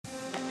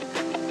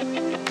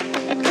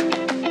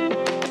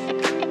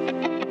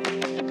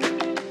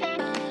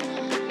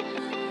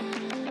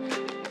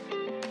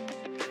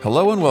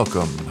Hello and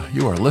welcome.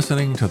 You are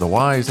listening to the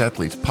Wise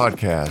Athletes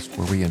podcast,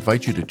 where we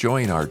invite you to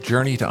join our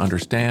journey to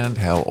understand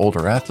how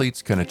older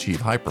athletes can achieve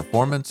high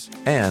performance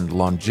and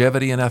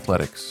longevity in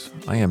athletics.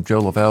 I am Joe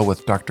Lavelle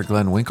with Dr.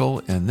 Glenn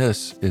Winkle, and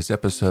this is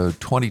episode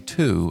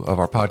 22 of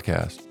our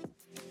podcast.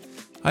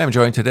 I am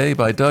joined today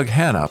by Doug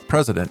Hanna,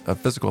 president of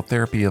Physical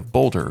Therapy of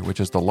Boulder,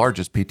 which is the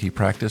largest PT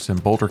practice in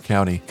Boulder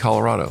County,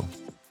 Colorado.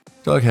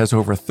 Doug has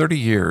over 30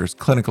 years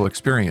clinical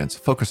experience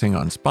focusing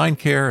on spine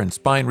care and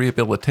spine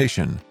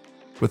rehabilitation,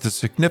 with a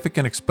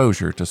significant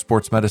exposure to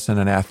sports medicine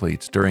and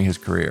athletes during his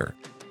career.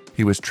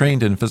 He was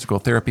trained in physical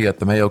therapy at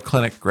the Mayo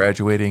Clinic,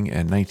 graduating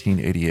in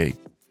 1988.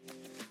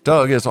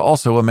 Doug is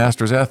also a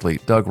master's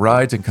athlete. Doug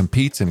rides and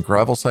competes in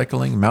gravel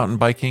cycling, mountain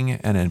biking,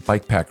 and in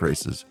bike pack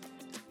races.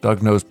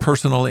 Doug knows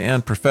personally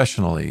and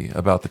professionally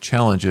about the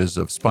challenges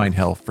of spine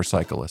health for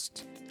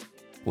cyclists.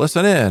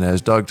 Listen in as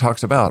Doug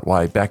talks about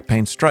why back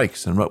pain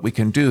strikes and what we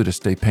can do to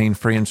stay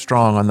pain-free and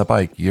strong on the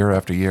bike year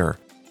after year.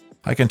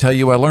 I can tell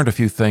you I learned a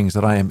few things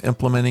that I am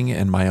implementing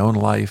in my own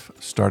life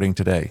starting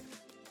today.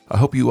 I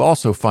hope you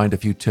also find a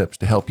few tips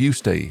to help you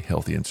stay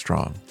healthy and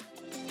strong.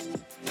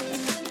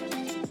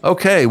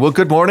 Okay, well,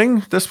 good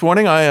morning. This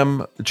morning I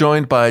am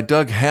joined by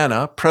Doug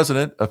Hanna,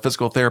 president of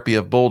Physical Therapy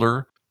of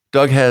Boulder.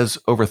 Doug has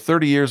over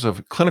 30 years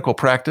of clinical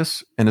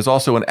practice and is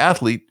also an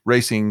athlete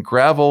racing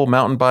gravel,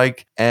 mountain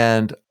bike,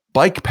 and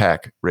bike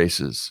pack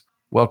races.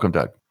 Welcome,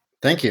 Doug.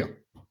 Thank you.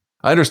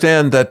 I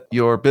understand that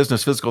your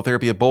business, Physical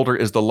Therapy of Boulder,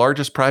 is the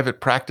largest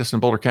private practice in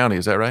Boulder County.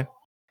 Is that right?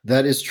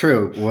 That is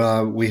true.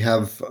 We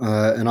have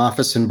an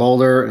office in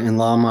Boulder, in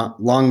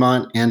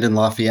Longmont, and in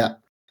Lafayette,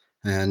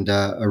 and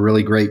a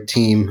really great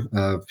team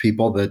of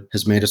people that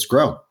has made us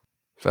grow.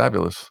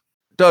 Fabulous.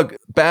 Doug,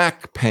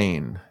 back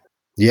pain.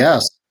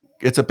 Yes.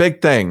 It's a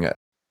big thing.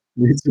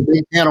 It's a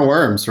big can of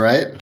worms,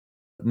 right?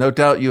 No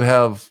doubt you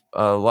have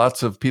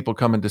lots of people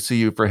coming to see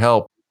you for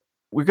help.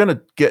 We're going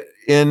to get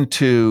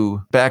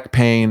into back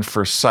pain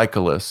for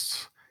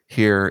cyclists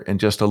here in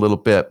just a little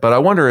bit. But I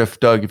wonder if,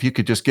 Doug, if you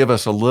could just give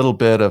us a little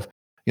bit of,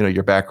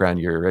 your background,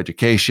 your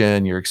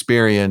education, your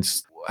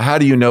experience. How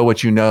do you know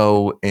what you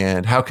know,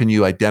 and how can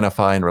you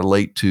identify and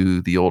relate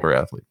to the older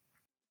athlete?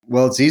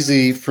 Well, it's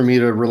easy for me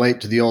to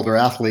relate to the older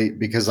athlete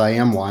because I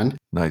am one.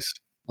 Nice.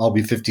 I'll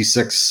be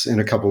 56 in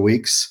a couple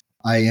weeks.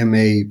 I am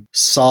a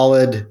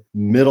solid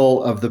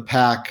middle of the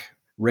pack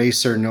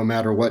racer, no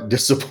matter what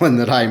discipline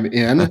that I'm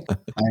in.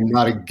 I'm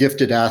not a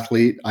gifted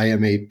athlete. I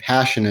am a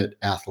passionate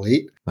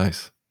athlete.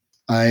 Nice.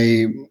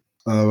 I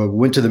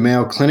went to the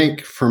Mayo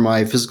Clinic for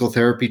my physical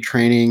therapy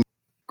training,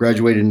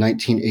 graduated in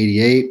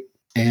 1988,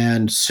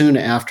 and soon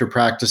after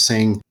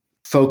practicing,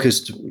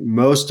 focused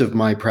most of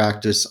my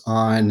practice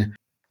on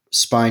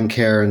spine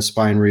care and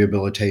spine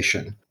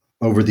rehabilitation.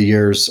 Over the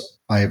years,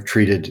 I have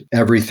treated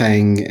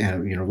everything,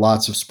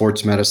 lots of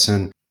sports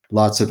medicine,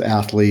 lots of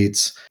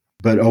athletes,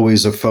 but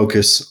always a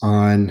focus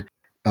on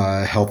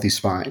healthy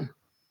spine.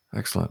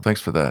 Excellent. Thanks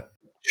for that.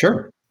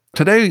 Sure.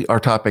 Today, our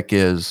topic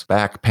is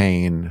back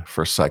pain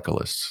for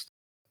cyclists.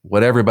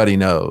 What everybody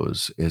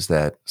knows is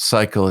that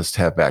cyclists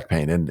have back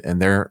pain,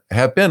 and there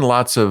have been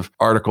lots of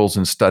articles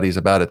and studies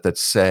about it that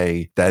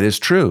say that is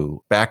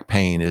true. Back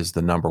pain is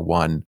the number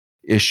one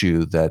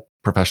issue that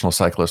professional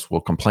cyclists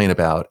will complain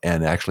about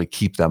and actually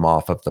keep them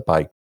off of the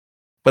bike.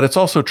 But it's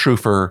also true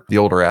for the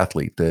older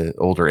athlete, the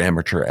older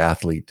amateur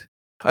athlete.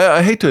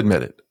 I hate to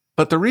admit it,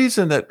 but the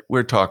reason that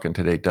we're talking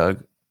today,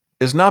 Doug,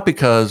 is not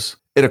because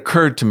it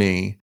occurred to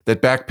me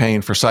that back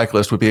pain for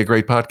cyclists would be a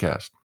great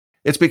podcast.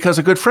 It's because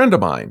a good friend of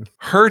mine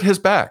hurt his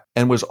back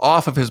and was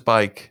off of his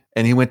bike,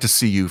 and he went to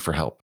see you for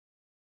help.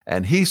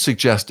 And he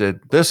suggested,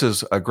 this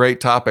is a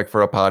great topic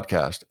for a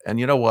podcast. And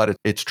you know what?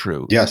 It's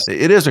true. Yes.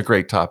 It is a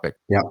great topic.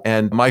 Yeah.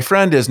 And my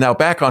friend is now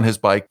back on his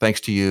bike, thanks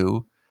to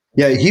you.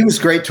 Yeah, he was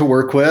great to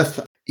work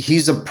with.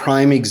 He's a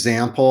prime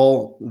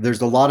example.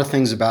 There's a lot of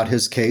things about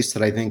his case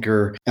that I think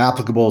are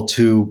applicable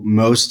to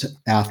most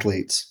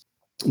athletes.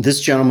 This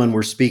gentleman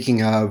we're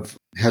speaking of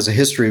has a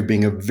history of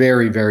being a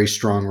very, very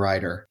strong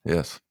rider.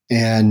 Yes.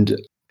 And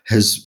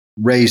has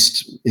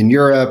raced in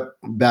Europe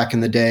back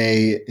in the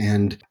day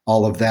and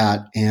all of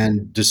that.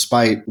 And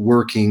despite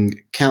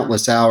working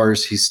countless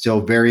hours, he's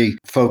still very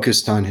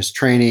focused on his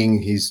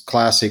training. He's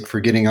classic for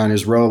getting on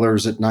his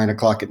rollers at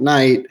 9:00 at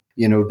night,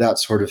 that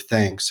sort of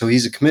thing. So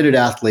he's a committed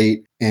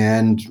athlete,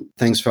 and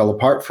things fell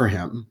apart for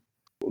him.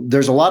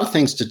 There's a lot of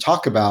things to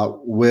talk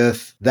about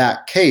with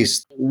that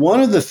case. One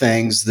of the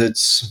things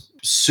that's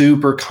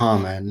super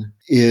common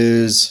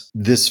is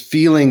this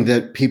feeling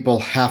that people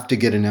have to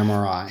get an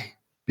MRI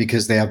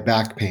because they have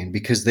back pain,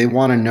 because they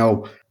want to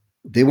know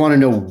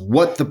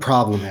what the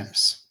problem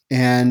is.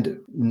 And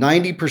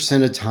 90%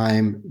 of the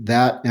time,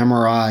 that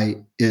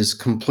MRI is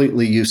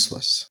completely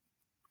useless.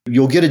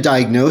 You'll get a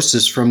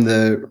diagnosis from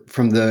the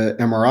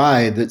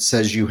MRI that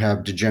says you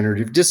have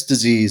degenerative disc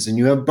disease and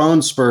you have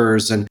bone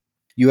spurs and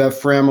you have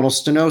foraminal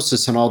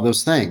stenosis and all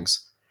those things.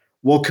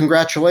 Well,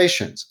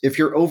 congratulations. If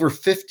you're over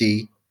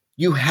 50,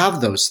 you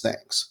have those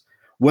things,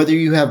 whether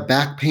you have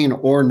back pain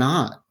or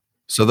not.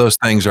 So those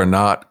things are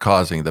not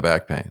causing the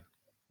back pain.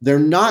 They're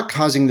not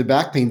causing the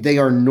back pain. They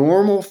are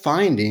normal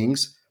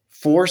findings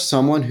for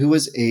someone who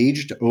is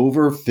aged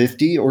over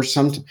 50 or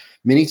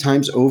many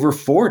times over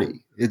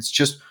 40. It's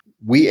just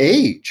we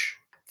age.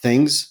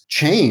 Things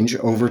change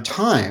over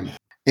time.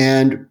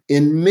 And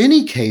in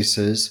many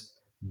cases,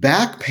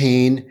 back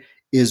pain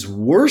is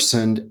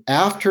worsened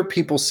after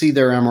people see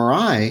their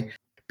MRI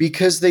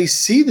because they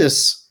see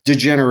this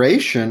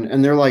degeneration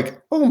and they're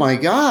like, oh my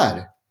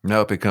God,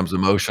 Now it becomes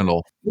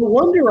emotional. no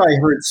wonder I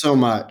hurt so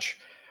much.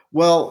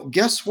 Well,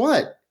 guess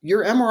what?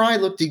 Your MRI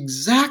looked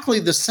exactly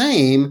the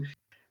same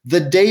the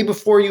day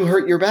before you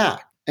hurt your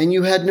back, and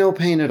you had no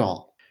pain at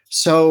all.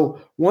 So,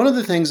 one of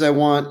the things I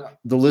want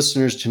the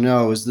listeners to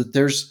know is that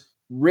there's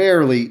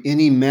rarely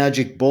any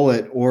magic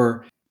bullet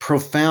or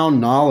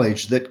profound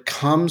knowledge that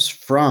comes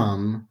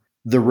from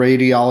the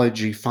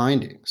radiology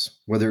findings,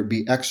 whether it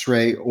be x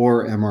ray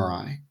or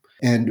MRI.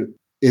 And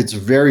it's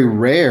very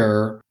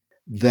rare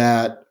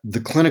that the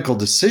clinical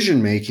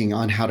decision making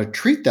on how to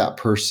treat that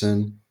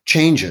person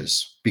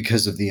changes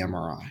because of the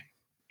MRI.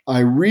 I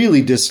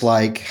really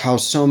dislike how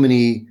so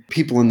many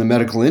people in the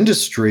medical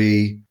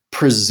industry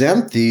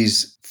present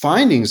these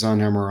findings on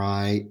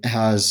MRI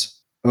as,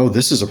 oh,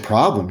 this is a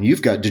problem.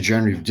 You've got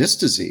degenerative disc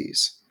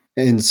disease.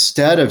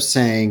 Instead of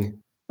saying,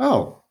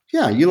 oh,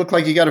 yeah, you look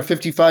like you got a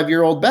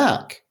 55-year-old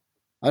back.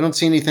 I don't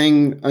see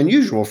anything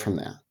unusual from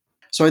that.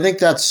 So I think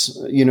that's,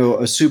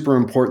 a super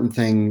important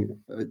thing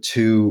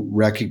to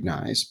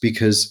recognize,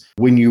 because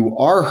when you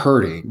are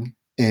hurting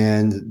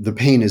and the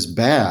pain is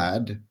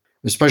bad,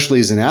 especially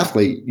as an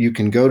athlete, you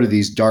can go to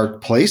these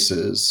dark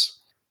places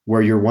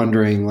where you're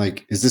wondering,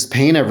 like, is this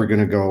pain ever going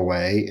to go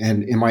away?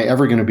 And am I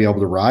ever going to be able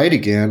to ride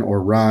again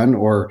or run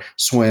or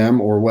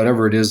swim or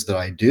whatever it is that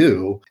I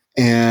do?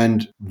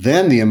 And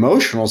then the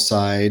emotional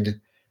side,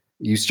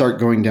 you start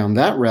going down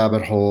that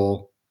rabbit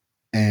hole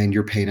and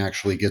your pain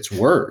actually gets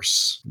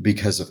worse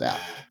because of that.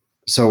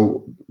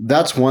 So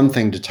that's one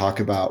thing to talk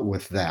about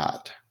with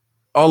that.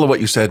 All of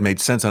what you said made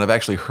sense, and I've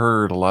actually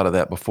heard a lot of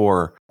that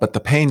before. But the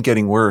pain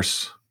getting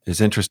worse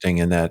is interesting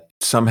in that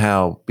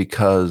somehow,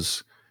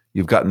 because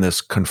you've gotten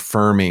this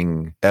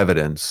confirming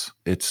evidence,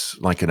 it's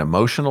like an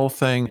emotional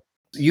thing.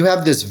 You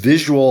have this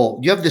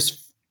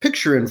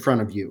picture in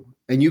front of you,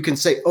 and you can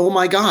say, oh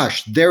my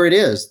gosh, there it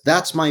is.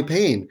 That's my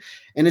pain.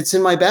 And it's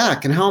in my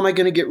back. And how am I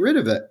going to get rid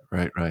of it?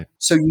 Right, right.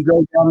 So you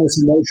go down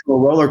this emotional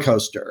roller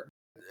coaster.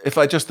 If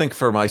I just think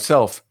for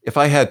myself, if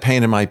I had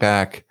pain in my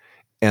back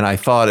and I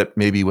thought it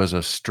maybe was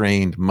a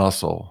strained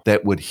muscle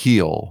that would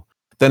heal,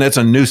 then it's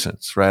a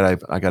nuisance,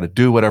 right? I got to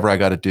do whatever I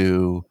got to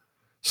do,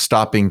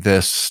 stopping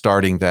this,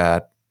 starting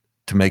that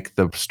to make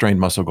the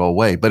strained muscle go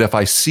away. But if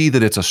I see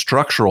that it's a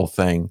structural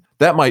thing,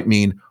 that might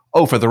mean,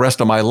 oh, for the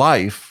rest of my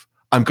life,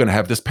 I'm going to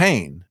have this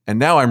pain. And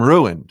now I'm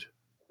ruined.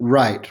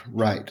 Right,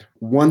 right.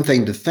 One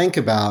thing to think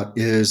about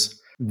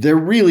is there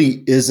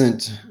really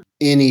isn't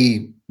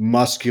any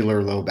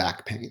muscular low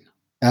back pain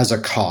as a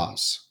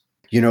cause.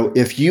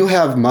 If you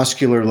have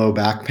muscular low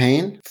back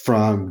pain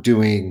from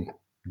doing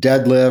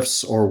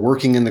deadlifts or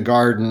working in the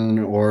garden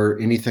or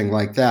anything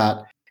like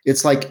that,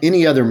 it's like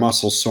any other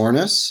muscle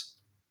soreness.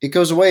 It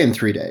goes away in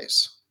 3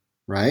 days,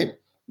 right?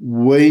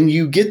 When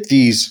you get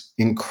these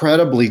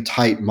incredibly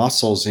tight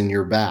muscles in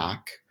your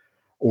back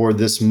or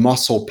this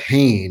muscle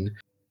pain,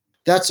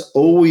 that's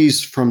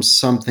always from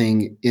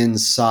something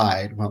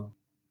inside. Well,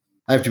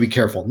 I have to be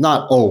careful,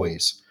 not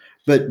always,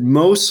 but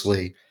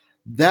mostly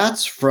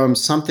that's from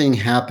something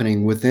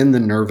happening within the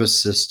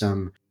nervous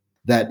system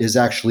that is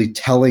actually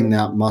telling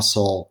that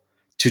muscle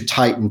to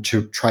tighten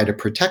to try to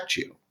protect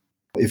you.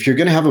 If you're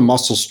going to have a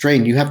muscle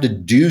strain, you have to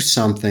do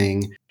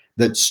something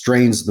that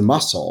strains the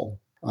muscle.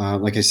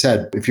 Like I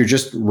said, if you're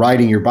just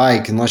riding your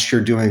bike, unless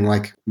you're doing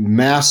like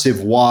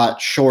massive watt,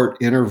 short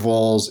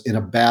intervals in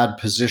a bad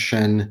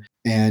position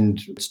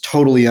and it's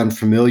totally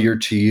unfamiliar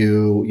to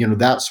you,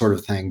 that sort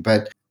of thing.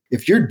 But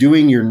if you're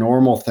doing your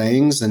normal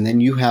things and then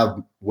you have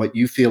what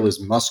you feel is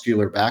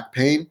muscular back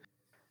pain,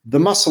 the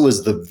muscle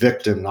is the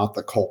victim, not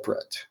the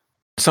culprit.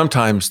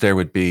 Sometimes there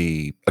would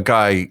be a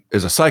guy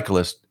is a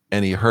cyclist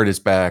and he hurt his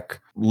back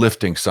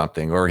lifting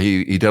something, or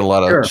he did a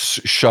lot of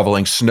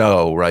shoveling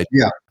snow, right?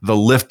 Yeah. The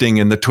lifting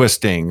and the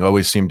twisting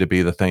always seemed to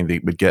be the thing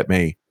that would get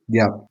me.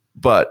 Yeah.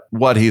 But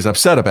what he's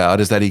upset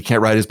about is that he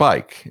can't ride his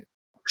bike.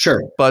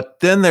 Sure. But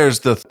then there's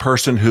the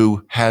person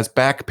who has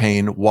back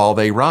pain while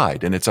they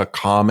ride, and it's a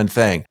common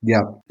thing.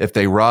 Yeah. If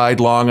they ride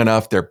long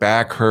enough, their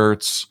back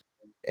hurts.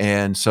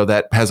 And so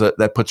that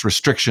puts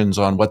restrictions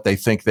on what they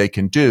think they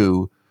can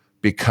do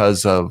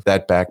because of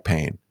that back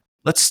pain.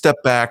 Let's step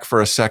back for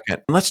a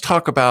second and let's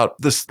talk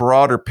about this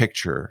broader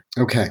picture.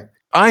 Okay.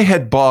 I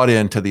had bought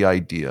into the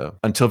idea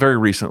until very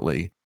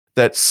recently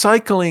that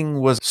cycling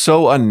was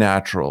so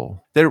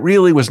unnatural that it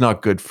really was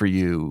not good for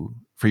you,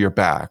 for your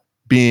back,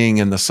 being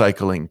in the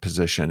cycling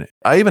position.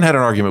 I even had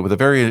an argument with a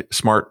very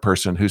smart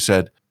person who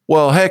said,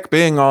 well, heck,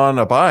 being on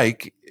a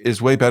bike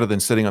is way better than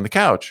sitting on the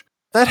couch.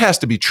 That has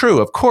to be true.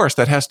 Of course,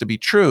 that has to be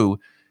true.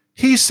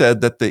 He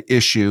said that the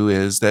issue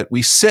is that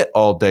we sit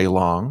all day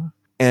long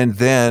and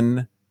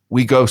then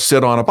we go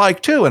sit on a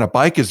bike too. And a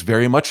bike is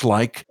very much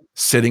like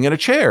sitting in a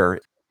chair.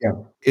 Yeah.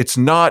 It's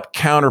not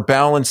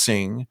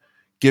counterbalancing,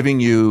 giving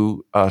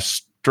you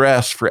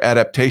stress for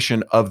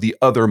adaptation of the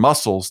other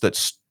muscles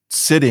that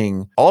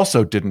sitting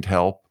also didn't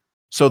help.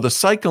 So the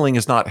cycling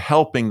is not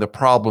helping the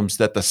problems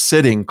that the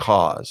sitting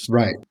caused,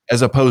 Right.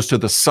 as opposed to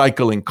the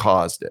cycling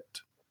caused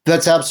it.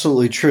 That's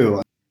absolutely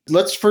true.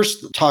 Let's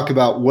first talk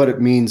about what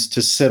it means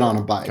to sit on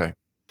a bike. Okay.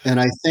 And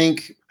I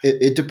think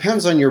it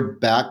depends on your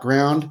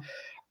background.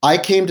 I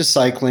came to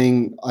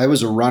cycling, I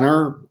was a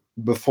runner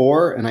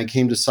before, and I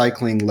came to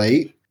cycling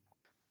late.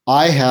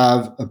 I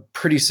have a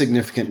pretty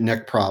significant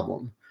neck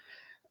problem.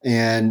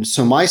 And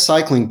so my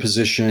cycling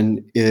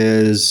position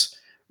is,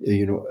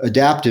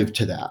 adaptive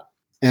to that.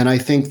 And I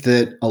think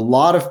that a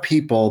lot of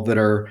people that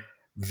are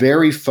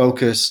very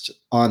focused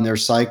on their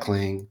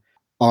cycling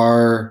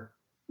are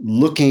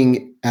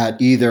looking at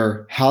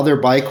either how their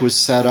bike was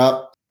set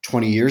up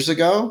 20 years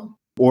ago,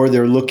 or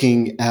they're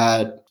looking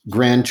at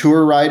Grand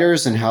Tour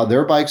riders and how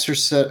their bikes are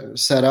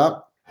set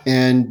up.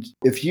 And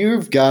if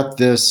you've got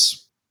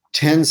this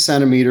 10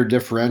 centimeter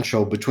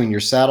differential between your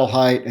saddle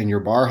height and your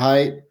bar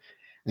height,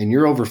 and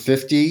you're over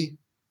 50,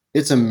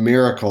 it's a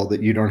miracle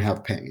that you don't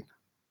have pain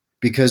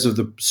because of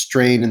the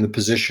strain and the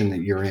position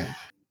that you're in.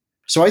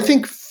 So I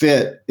think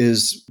fit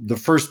is the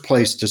first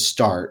place to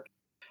start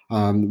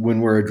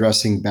when we're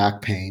addressing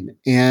back pain,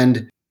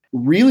 and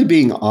really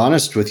being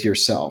honest with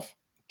yourself.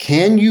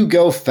 Can you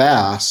go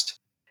fast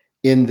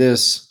in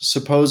this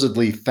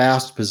supposedly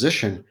fast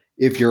position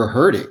if you're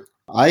hurting?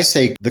 I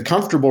say the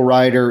comfortable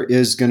rider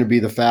is going to be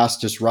the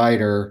fastest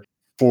rider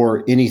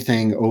for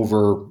anything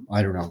over,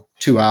 I don't know,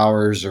 2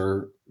 hours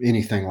or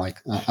anything like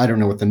I don't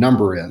know what the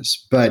number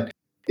is, but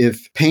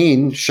if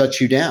pain shuts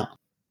you down.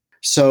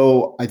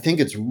 So I think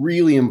it's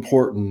really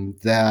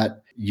important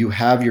that you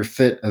have your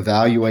fit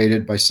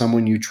evaluated by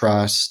someone you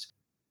trust,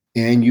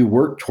 and you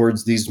work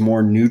towards these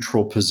more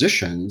neutral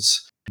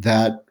positions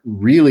that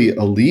really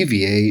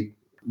alleviate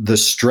the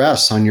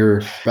stress on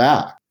your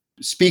back.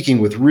 Speaking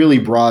with really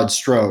broad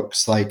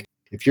strokes, like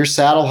if your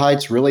saddle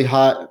height's really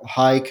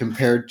high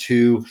compared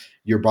to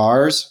your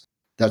bars,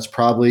 that's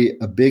probably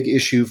a big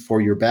issue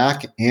for your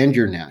back and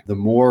your neck. The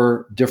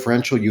more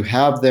differential you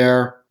have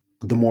there,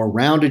 the more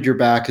rounded your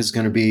back is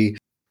going to be,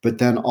 but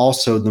then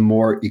also the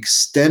more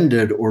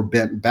extended or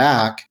bent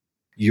back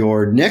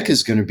your neck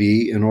is going to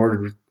be in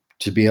order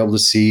to be able to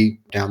see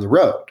down the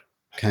road.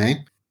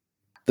 Okay.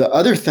 The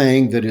other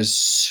thing that is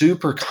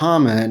super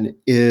common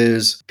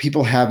is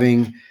people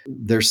having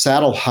their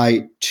saddle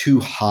height too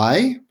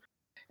high.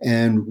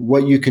 And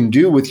what you can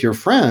do with your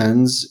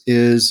friends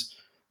is,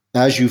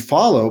 as you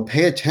follow,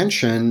 pay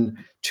attention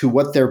to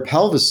what their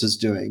pelvis is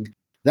doing.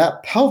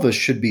 That pelvis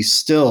should be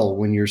still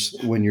when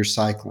you're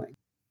cycling.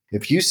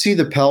 If you see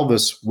the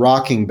pelvis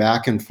rocking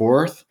back and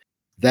forth,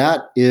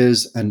 that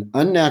is an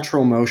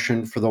unnatural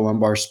motion for the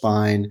lumbar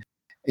spine.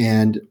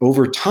 And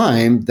over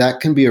time, that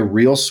can be a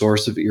real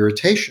source of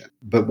irritation.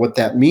 But what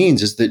that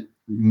means is that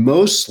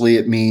mostly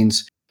it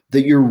means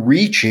that you're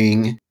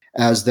reaching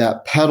as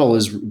that pedal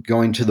is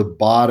going to the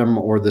bottom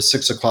or the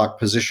 6 o'clock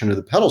position of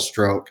the pedal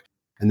stroke,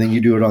 and then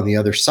you do it on the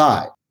other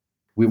side.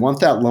 We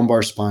want that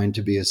lumbar spine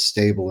to be as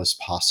stable as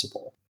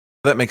possible.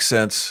 That makes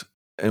sense.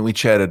 And we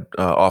chatted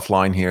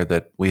offline here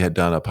that we had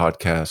done a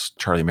podcast,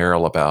 Charlie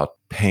Merrill, about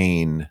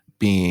pain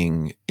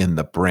being in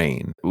the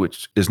brain,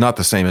 which is not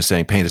the same as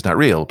saying pain is not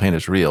real. Pain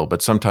is real,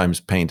 but sometimes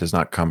pain does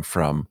not come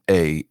from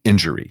a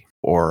injury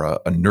or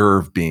a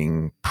nerve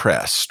being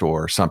pressed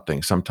or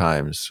something.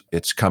 Sometimes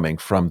it's coming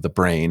from the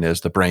brain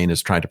as the brain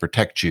is trying to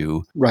protect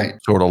you. Right.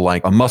 Sort of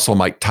like a muscle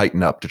might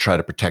tighten up to try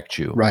to protect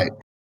you. Right.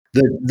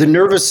 The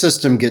nervous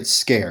system gets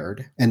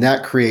scared, and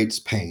that creates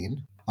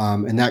pain.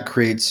 And that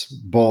creates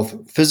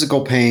both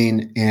physical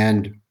pain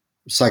and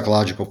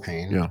psychological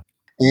pain. Yeah.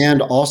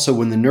 And also,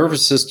 when the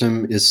nervous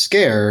system is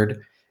scared,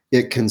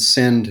 it can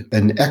send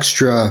an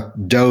extra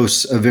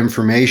dose of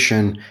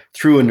information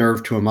through a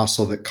nerve to a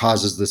muscle that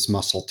causes this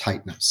muscle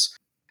tightness.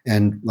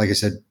 And like I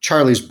said,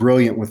 Charlie's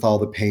brilliant with all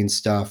the pain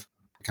stuff.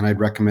 And I'd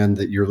recommend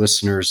that your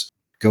listeners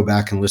go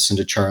back and listen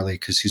to Charlie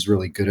because he's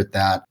really good at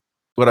that.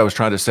 What I was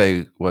trying to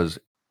say was,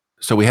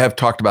 so we have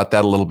talked about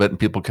that a little bit and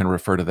people can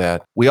refer to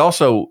that. We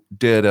also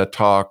did a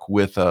talk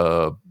with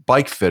a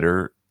bike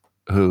fitter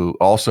who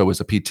also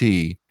is a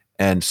PT.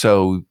 And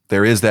so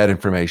there is that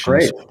information.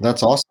 Great.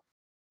 That's awesome.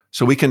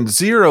 So we can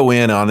zero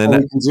in on it.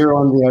 We can zero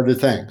on the other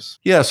things.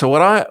 Yeah. So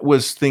what I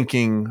was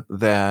thinking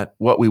that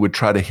what we would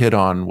try to hit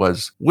on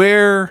was,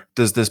 where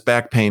does this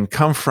back pain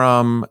come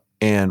from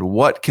and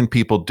what can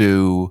people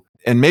do?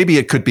 And maybe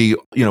it could be,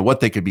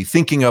 what they could be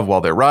thinking of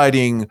while they're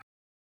riding,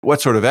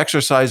 what sort of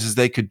exercises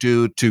they could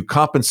do to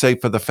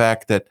compensate for the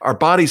fact that our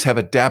bodies have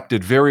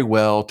adapted very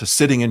well to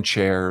sitting in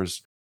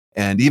chairs.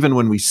 And even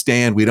when we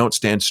stand, we don't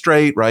stand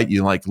straight, right?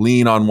 You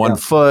lean on one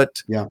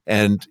foot. Yeah.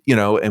 And,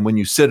 and when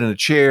you sit in a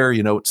chair,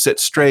 sit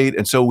straight.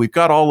 And so we've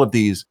got all of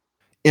these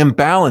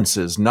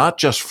imbalances, not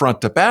just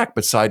front to back,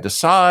 but side to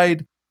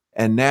side.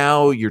 And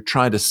now you're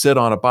trying to sit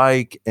on a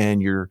bike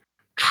and you're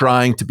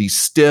trying to be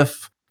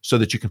stiff so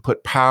that you can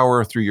put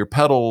power through your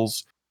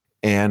pedals.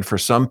 And for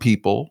some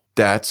people,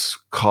 that's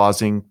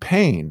causing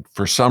pain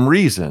for some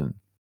reason.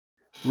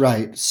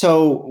 Right.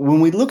 So when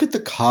we look at the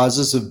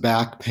causes of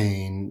back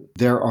pain,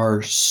 there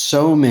are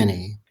so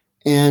many.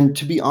 And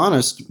to be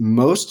honest,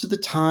 most of the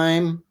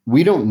time,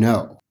 we don't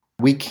know.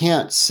 We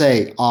can't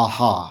say,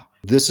 aha,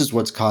 this is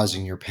what's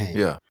causing your pain.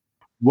 Yeah.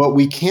 What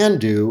we can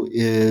do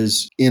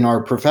is, in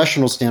our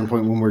professional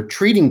standpoint, when we're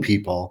treating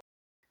people,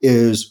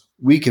 is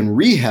we can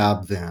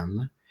rehab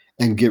them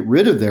and get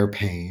rid of their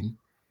pain.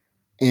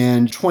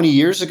 And 20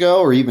 years ago,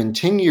 or even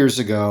 10 years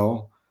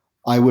ago,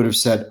 I would have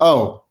said,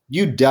 oh,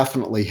 you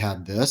definitely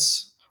had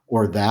this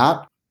or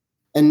that.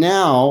 And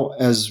now,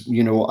 as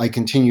you know, I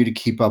continue to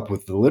keep up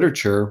with the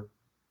literature.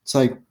 It's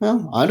like,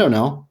 well, I don't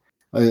know.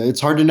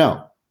 It's hard to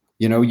know.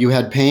 You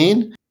had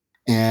pain,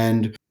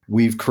 and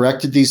we've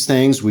corrected these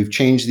things. We've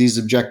changed these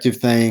objective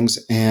things,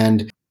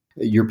 and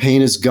your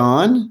pain is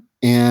gone.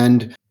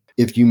 And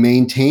if you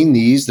maintain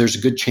these, there's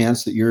a good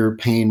chance that your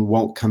pain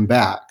won't come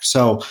back.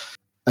 So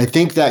I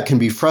think that can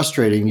be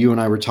frustrating. You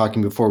and I were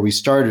talking before we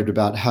started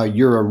about how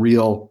you're a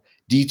real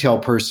detail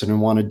person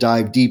and want to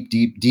dive deep,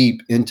 deep,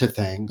 deep into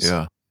things.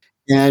 Yeah.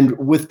 And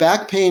with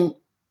back pain,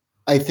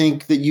 I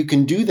think that you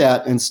can do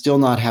that and still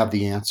not have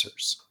the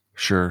answers.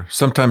 Sure.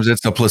 Sometimes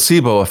it's a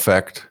placebo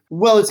effect.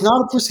 Well, it's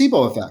not a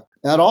placebo effect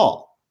at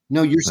all.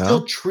 No, you're No?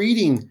 still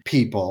treating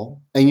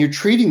people and you're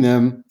treating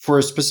them for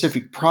a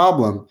specific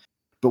problem.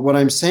 But what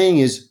I'm saying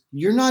is,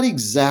 you're not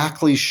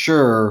exactly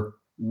sure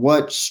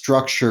what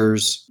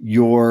structures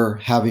you're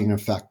having an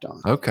effect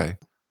on. Okay.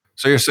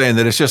 So you're saying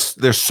that it's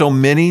just there's so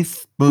many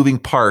moving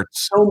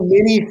parts. So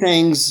many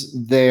things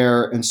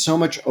there and so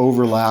much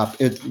overlap,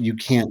 you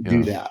can't do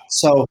Yeah. that.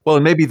 So, Well,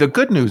 and maybe the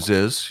good news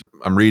is,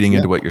 I'm reading yeah,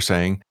 into what you're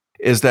saying,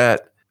 is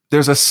that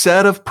there's a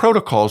set of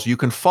protocols you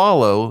can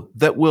follow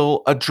that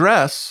will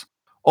address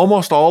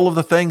almost all of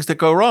the things that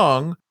go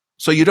wrong.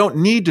 So you don't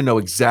need to know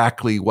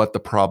exactly what the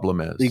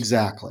problem is.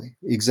 exactly.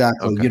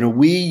 Exactly. Okay.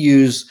 We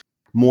use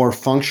more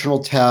functional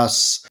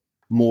tests,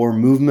 more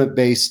movement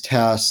based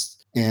tests,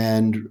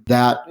 and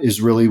that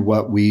is really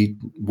what we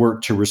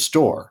work to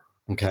restore.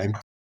 Okay. Great.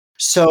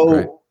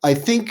 So I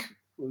think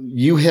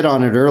you hit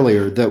on it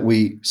earlier that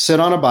we sit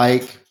on a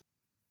bike.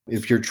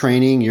 If you're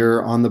training,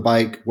 you're on the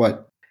bike,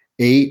 what,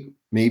 8,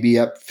 maybe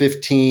up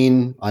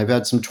 15. I've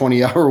had some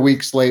 20-hour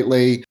weeks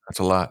lately. That's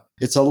a lot.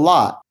 It's a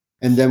lot.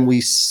 And then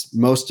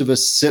most of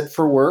us sit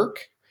for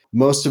work.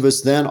 Most of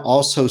us then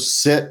also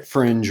sit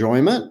for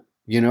enjoyment,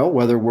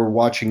 whether we're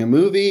watching a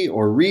movie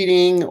or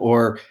reading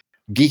or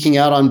geeking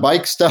out on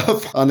bike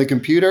stuff on the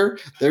computer.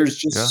 There's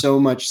just Yeah. so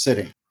much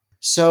sitting.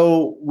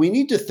 So we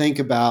need to think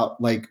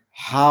about, like,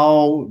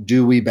 how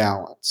do we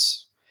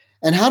balance?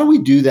 And how do we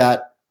do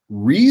that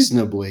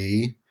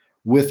reasonably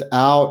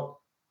without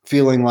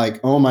feeling like,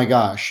 oh my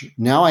gosh,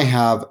 now I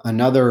have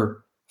another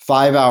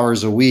 5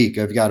 hours a week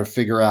I've got to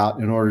figure out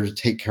in order to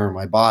take care of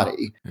my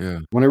body, Yeah.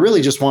 when I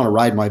really just want to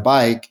ride my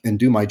bike and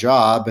do my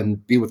job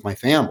and be with my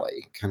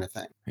family, kind of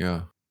thing.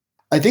 Yeah.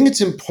 I think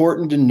it's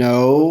important to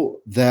know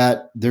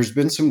that there's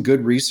been some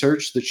good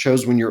research that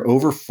shows when you're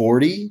over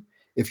 40,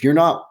 if you're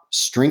not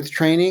strength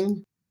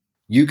training,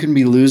 you can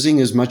be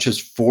losing as much as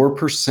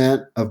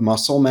 4% of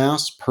muscle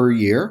mass per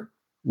year,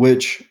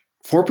 which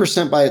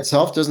 4% by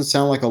itself doesn't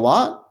sound like a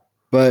lot.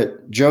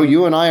 But Joe,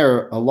 you and I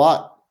are a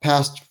lot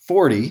past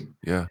 40.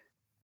 Yeah.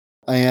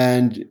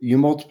 And you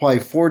multiply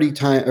 40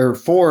 times or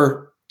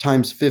 4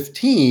 times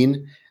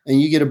 15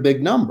 and you get a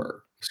big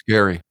number.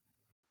 Scary.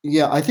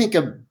 Yeah, I think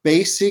a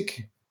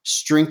basic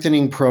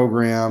strengthening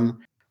program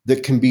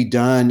that can be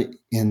done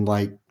in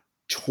like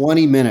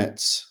 20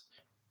 minutes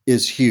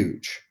is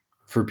huge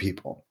for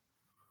people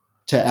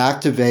to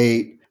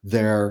activate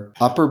their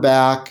upper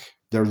back,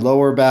 their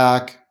lower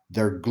back,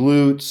 their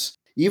glutes,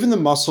 even the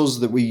muscles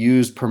that we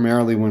use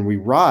primarily when we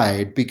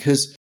ride.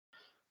 Because,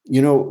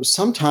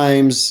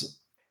 sometimes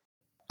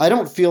I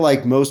don't feel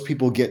like most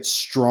people get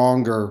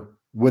stronger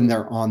when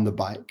they're on the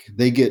bike.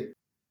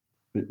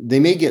 They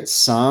may get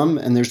some,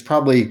 and there's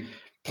probably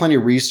plenty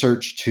of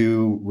research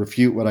to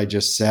refute what I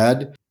just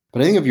said.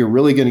 But I think if you're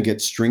really going to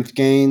get strength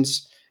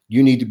gains,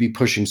 you need to be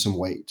pushing some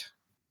weight.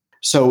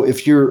 So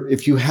if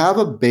you have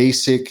a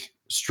basic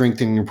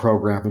strengthening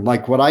program, and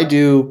like what I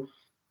do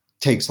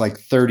takes like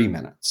 30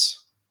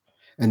 minutes,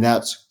 and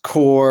that's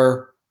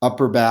core,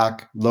 upper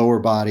back, lower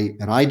body,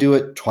 and I do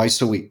it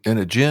twice a week. In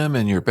a gym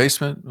in your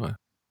basement? What?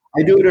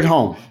 I do it at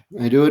home.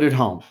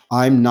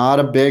 I'm not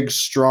a big,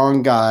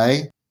 strong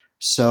guy,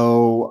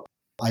 so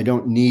I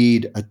don't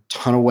need a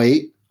ton of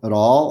weight at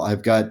all.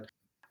 I've got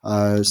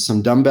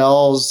some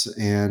dumbbells,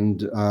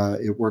 and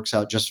it works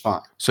out just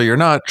fine. So you're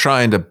not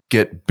trying to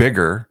get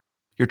bigger.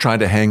 You're trying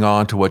to hang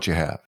on to what you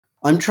have.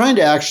 I'm trying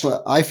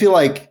to I feel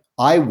like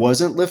I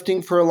wasn't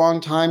lifting for a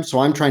long time, so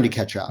I'm trying to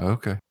catch up.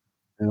 Okay.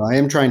 And I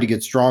am trying to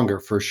get stronger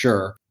for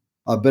sure,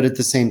 but at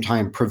the same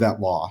time, prevent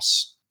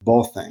loss,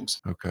 both things.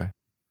 Okay.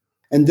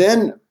 And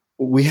then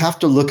we have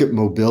to look at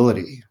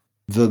mobility.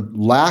 The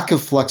lack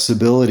of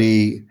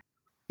flexibility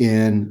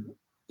in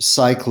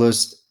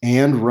cyclists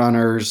and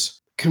runners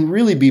can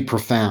really be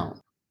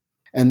profound.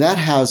 And that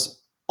has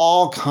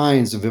all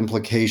kinds of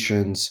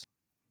implications,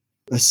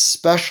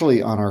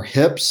 especially on our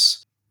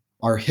hips,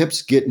 Our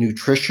hips get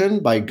nutrition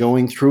by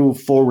going through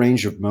full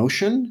range of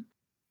motion.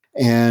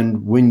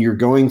 And when you're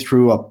going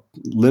through a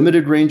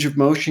limited range of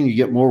motion, you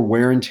get more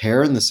wear and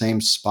tear in the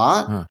same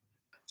spot. Huh.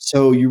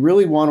 So you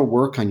really want to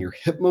work on your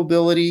hip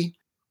mobility.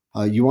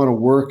 You want to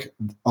work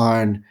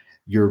on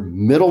your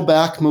middle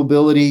back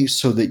mobility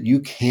so that you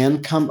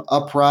can come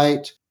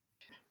upright.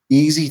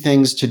 Easy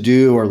things to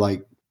do are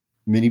like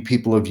many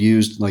people have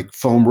used like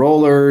foam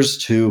rollers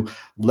to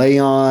lay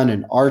on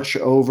and arch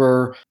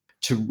over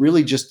to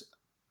really just,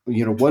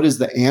 what is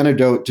the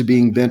antidote to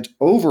being bent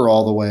over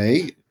all the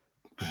way?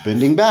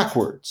 Bending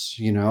backwards,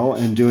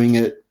 and doing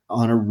it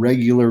on a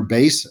regular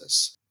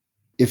basis.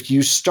 If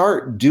you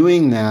start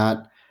doing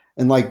that,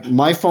 and like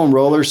my foam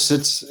roller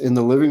sits in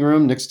the living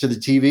room next to the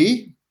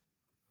TV,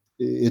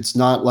 it's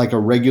not like a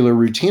regular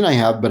routine I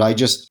have, but I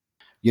just,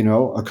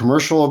 a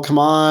commercial will come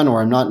on,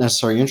 or I'm not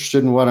necessarily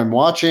interested in what I'm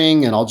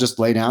watching, and I'll just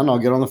lay down and I'll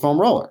get on the foam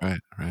roller. Right,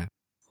 right.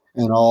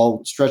 And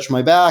I'll stretch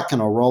my back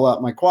and I'll roll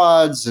out my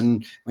quads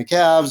and my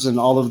calves and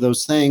all of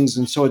those things.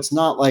 And so it's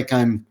not like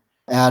I'm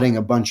adding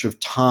a bunch of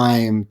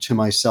time to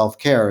my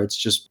self-care. It's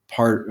just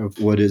part of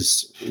what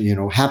is,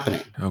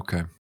 happening.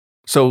 Okay.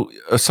 So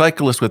a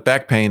cyclist with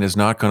back pain is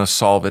not going to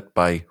solve it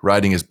by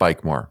riding his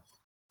bike more.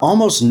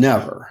 Almost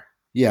never.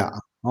 Yeah,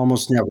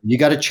 almost never. You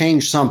got to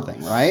change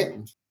something, right?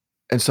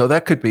 And so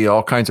that could be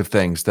all kinds of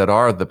things that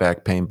are the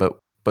back pain, but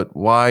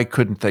why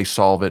couldn't they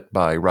solve it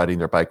by riding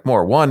their bike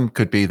more? One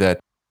could be that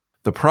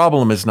the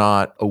problem is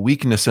not a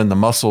weakness in the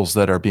muscles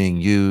that are being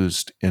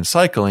used in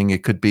cycling.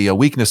 It could be a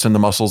weakness in the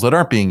muscles that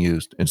aren't being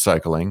used in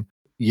cycling.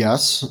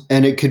 Yes,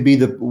 and it could be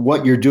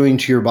what you're doing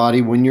to your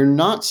body when you're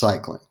not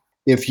cycling.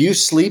 If you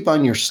sleep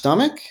on your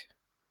stomach,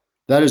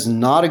 that is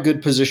not a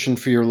good position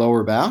for your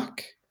lower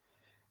back,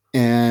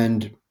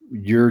 and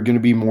you're going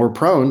to be more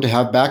prone to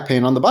have back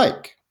pain on the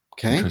bike.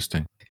 Okay.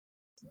 Interesting.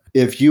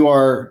 If you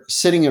are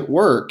sitting at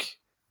work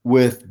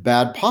with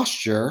bad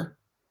posture,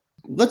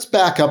 let's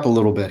back up a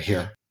little bit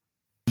here.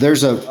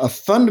 There's a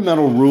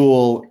fundamental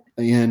rule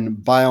in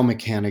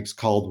biomechanics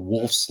called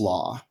Wolff's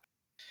Law.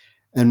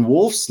 And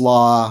Wolff's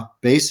Law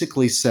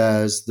basically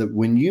says that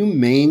when you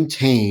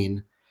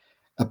maintain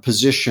a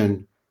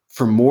position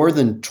for more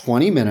than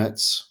 20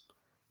 minutes,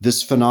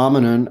 this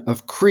phenomenon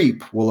of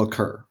creep will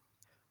occur.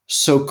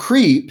 So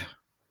creep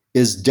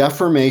is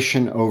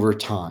deformation over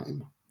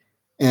time.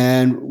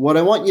 And what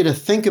I want you to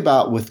think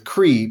about with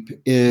creep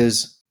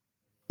is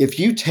if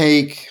you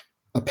take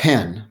a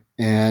pen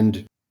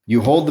and you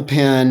hold the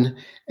pen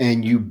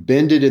and you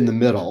bend it in the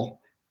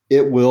middle,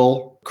 it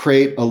will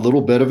create a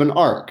little bit of an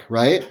arc,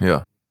 right?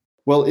 Yeah.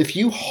 Well, if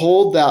you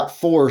hold that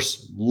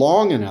force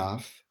long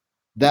enough,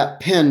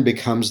 that pen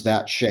becomes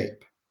that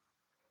shape.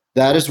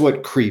 That is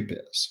what creep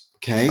is.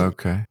 Okay.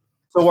 Okay.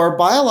 So our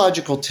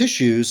biological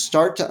tissues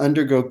start to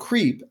undergo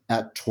creep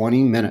at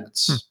 20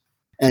 minutes.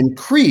 And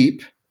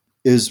creep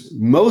is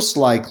most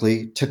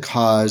likely to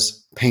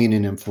cause pain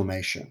and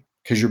inflammation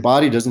because your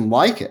body doesn't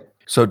like it.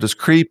 So does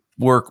creep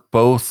work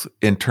both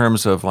in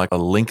terms of like a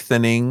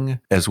lengthening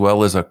as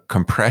well as a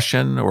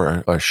compression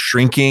or a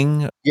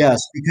shrinking? Yes,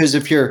 because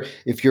if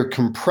you're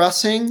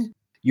compressing,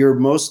 you're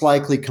most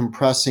likely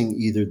compressing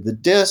either the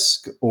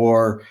disc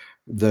or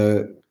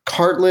the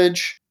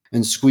cartilage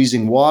and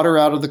squeezing water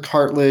out of the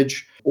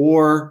cartilage,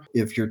 or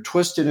if you're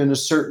twisted in a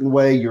certain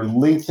way, you're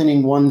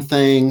lengthening one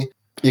thing.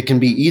 It can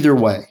be either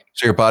way.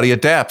 So your body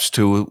adapts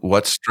to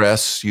what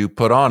stress you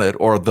put on it,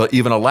 or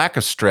even a lack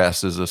of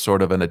stress is a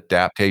sort of an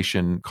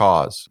adaptation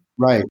cause.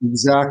 Right,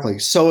 exactly.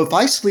 So if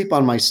I sleep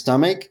on my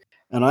stomach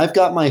and I've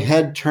got my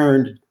head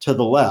turned to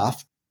the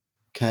left,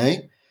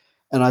 okay,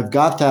 and I've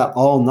got that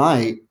all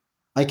night,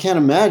 I can't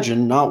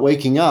imagine not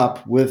waking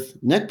up with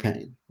neck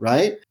pain,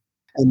 right?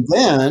 And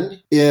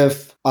then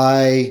if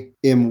I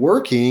am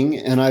working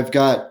and I've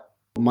got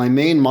my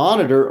main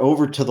monitor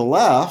over to the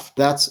left,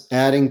 that's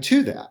adding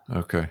to that.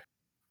 Okay.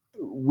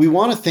 We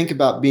want to think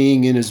about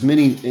being in as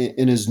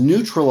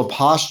neutral a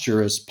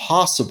posture as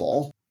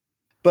possible,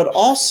 but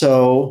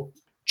also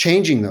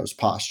changing those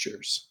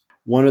postures.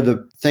 One of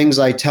the things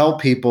I tell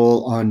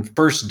people on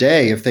first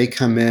day, if they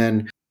come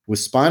in with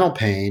spinal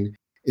pain,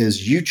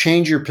 is you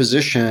change your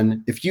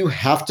position. If you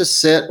have to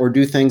sit or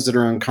do things that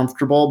are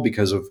uncomfortable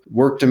because of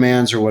work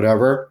demands or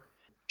whatever,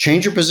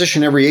 change your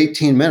position every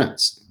 18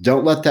 minutes.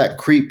 Don't let that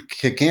creep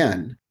kick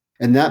in.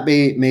 And that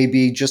may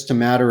be just a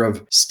matter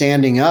of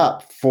standing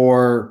up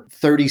for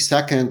 30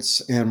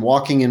 seconds and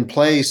walking in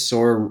place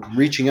or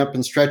reaching up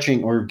and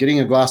stretching or getting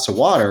a glass of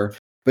water,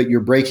 but you're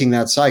breaking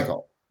that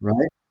cycle,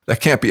 right? That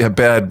can't be a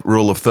bad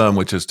rule of thumb,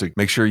 which is to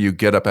make sure you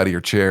get up out of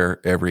your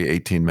chair every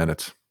 18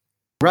 minutes.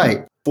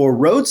 Right. For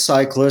road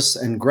cyclists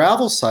and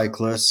gravel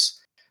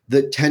cyclists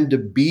that tend to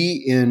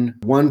be in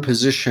one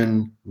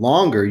position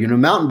longer,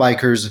 mountain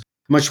bikers,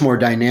 much more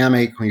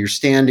dynamic when you're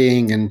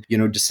standing and,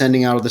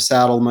 descending out of the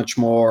saddle much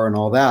more and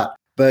all that.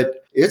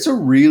 But it's a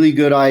really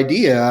good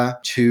idea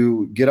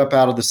to get up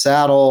out of the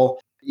saddle,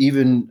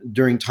 even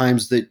during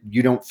times that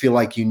you don't feel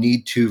like you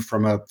need to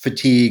from a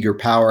fatigue or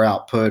power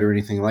output or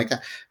anything like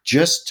that,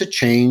 just to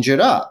change it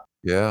up.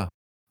 Yeah.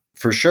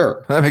 For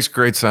sure. That makes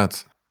great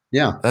sense.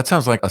 Yeah. That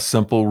sounds like a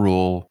simple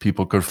rule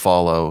people could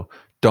follow.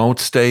 Don't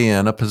stay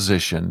in a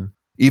position,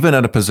 even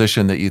in a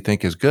position that you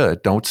think is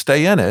good, don't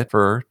stay in it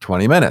for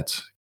 20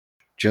 minutes.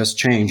 Just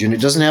change. And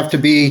it doesn't have to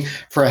be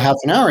for a half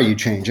an hour you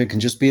change. It can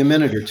just be a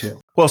minute or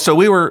two. Well, so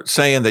we were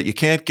saying that you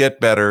can't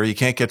get better, you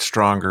can't get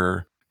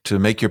stronger to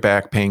make your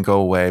back pain go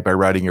away by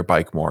riding your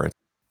bike more.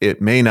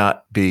 It may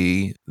not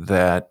be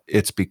that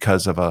it's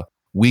because of a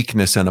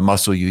weakness in a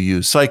muscle you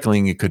use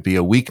cycling. It could be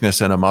a weakness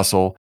in a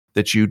muscle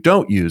that you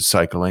don't use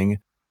cycling,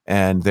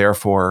 and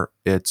therefore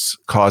it's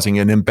causing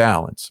an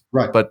imbalance.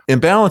 Right. But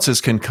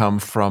imbalances can come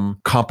from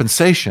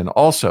compensation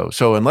also.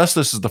 So unless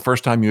this is the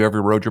first time you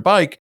ever rode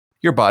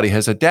your body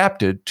has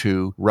adapted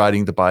to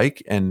riding the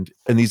bike, and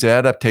these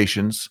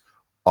adaptations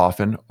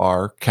often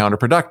are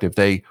counterproductive.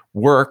 They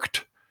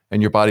worked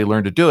and your body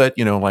learned to do it,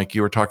 like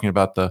you were talking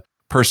about the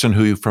person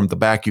who from the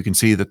back you can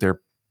see that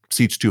their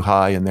seat's too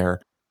high and they're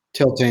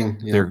Tilting.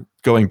 Yeah. they're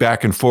going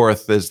back and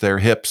forth as their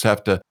hips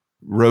have to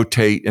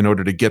rotate in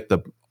order to get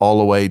all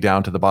the way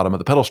down to the bottom of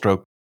the pedal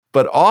stroke.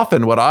 But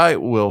often what I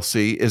will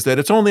see is that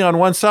it's only on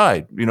one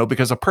side,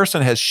 because a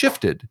person has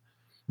shifted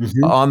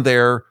on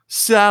their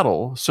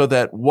saddle so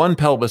that one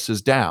pelvis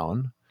is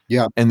down,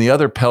 Yeah. and the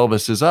other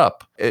pelvis is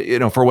up,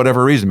 for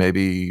whatever reason,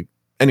 maybe.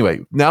 Anyway,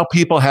 now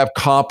people have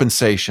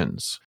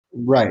compensations.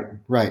 Right.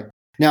 Right.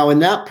 Now, in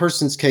that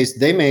person's case,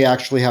 they may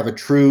actually have a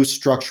true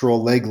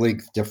structural leg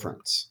length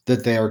difference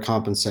that they are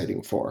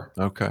compensating for.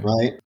 Okay.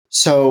 Right.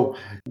 So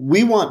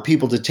we want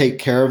people to take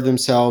care of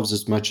themselves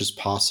as much as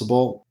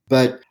possible.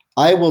 But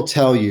I will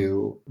tell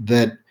you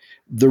that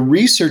the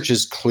research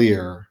is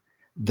clear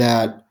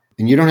that,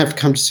 and you don't have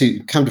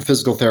to come to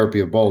physical therapy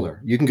of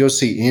Boulder. You can go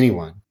see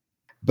anyone.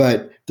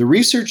 But the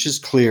research is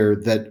clear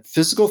that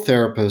physical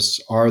therapists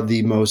are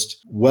the most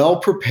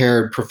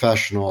well-prepared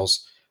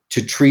professionals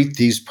to treat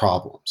these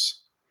problems.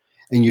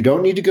 And you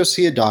don't need to go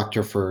see a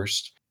doctor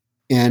first.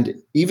 And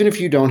even if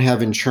you don't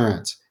have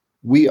insurance,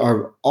 we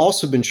are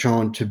also been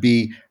shown to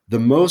be the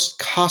most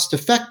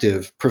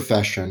cost-effective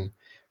profession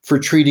for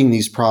treating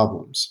these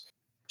problems.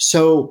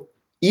 So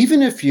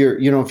even if you're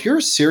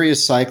a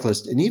serious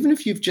cyclist, and even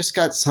if you've just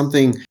got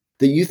something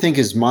that you think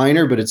is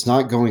minor, but it's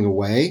not going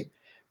away,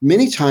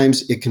 many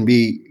times it can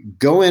be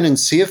go in and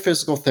see a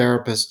physical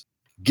therapist,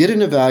 get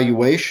an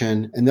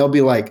evaluation, and they'll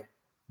be like,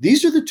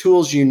 these are the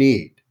tools you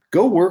need.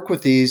 Go work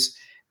with these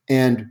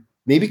and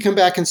maybe come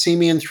back and see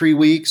me in 3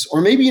 weeks, or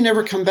maybe you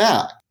never come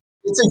back.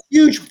 It's a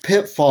huge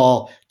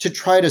pitfall to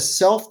try to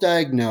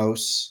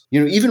self-diagnose,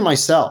 even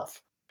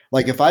myself.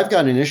 Like if I've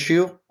got an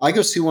issue, I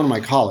go see one of my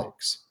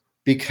colleagues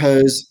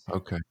because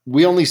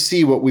we only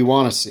see what we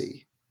want to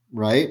see,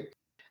 right?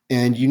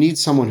 And you need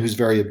someone who's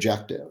very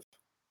objective.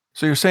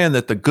 So you're saying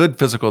that the good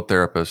physical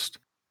therapist,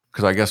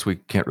 because I guess we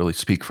can't really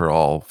speak for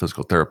all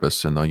physical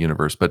therapists in the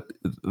universe, but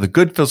the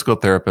good physical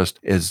therapist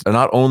is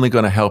not only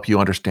going to help you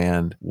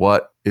understand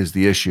what is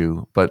the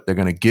issue, but they're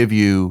going to give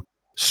you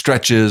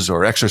stretches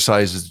or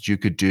exercises that you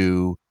could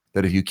do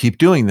that if you keep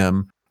doing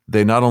them,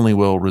 they not only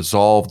will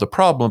resolve the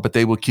problem, but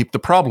they will keep the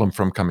problem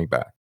from coming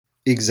back.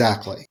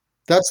 Exactly.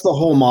 That's the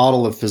whole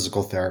model of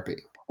physical therapy.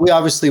 We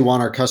obviously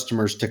want our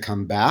customers to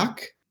come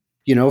back,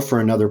 for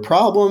another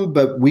problem,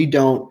 but we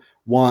don't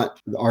want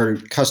our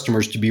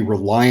customers to be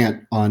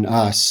reliant on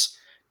us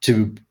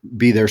to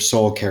be their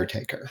sole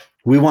caretaker.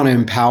 We want to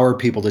empower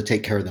people to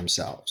take care of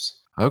themselves.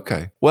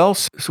 Okay. Well,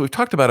 so we've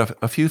talked about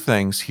a few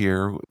things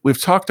here.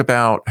 We've talked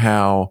about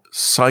how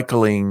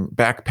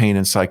back pain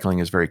in cycling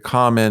is very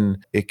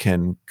common. It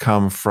can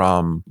come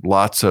from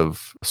lots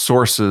of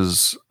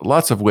sources,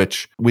 lots of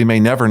which we may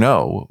never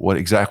know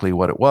exactly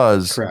what it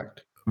was.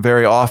 Correct.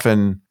 Very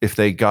often, if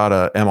they got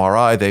a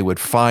MRI, they would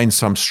find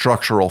some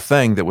structural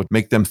thing that would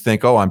make them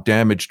think, oh, I'm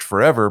damaged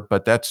forever.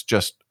 But that's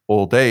just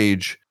old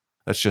age.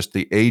 That's just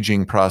the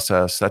aging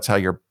process. That's how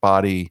your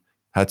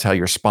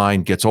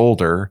spine gets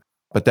older.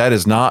 But that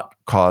is not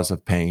cause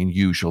of pain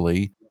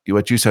usually.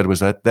 What you said was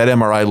that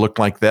MRI looked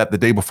like that the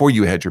day before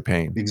you had your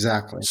pain.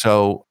 Exactly.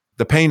 So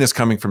the pain is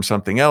coming from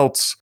something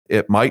else.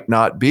 It might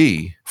not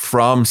be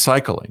from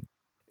cycling.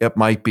 It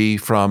might be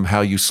from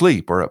how you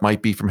sleep, or it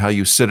might be from how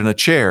you sit in a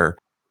chair.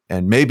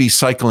 And maybe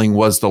cycling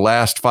was the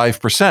last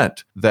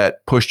 5%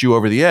 that pushed you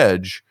over the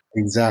edge.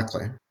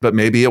 Exactly. But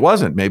maybe it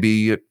wasn't.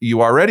 Maybe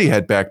you already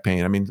had back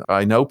pain. I mean,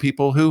 I know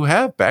people who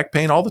have back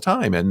pain all the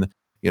time, and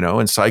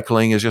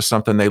cycling is just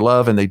something they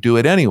love and they do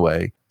it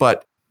anyway.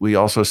 But we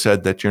also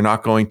said that you're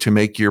not going to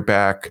make your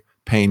back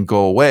pain go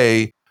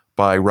away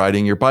by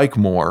riding your bike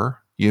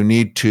more. You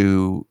need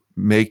to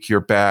make your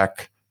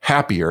back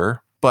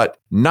happier, but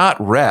not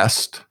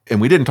rest. And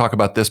we didn't talk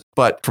about this,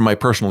 but from my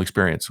personal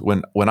experience,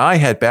 when I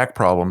had back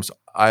problems,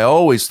 I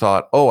always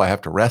thought, oh, I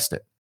have to rest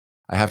it.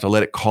 I have to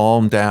let it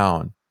calm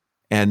down.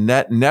 And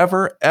that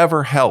never,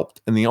 ever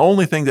helped. And the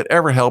only thing that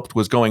ever helped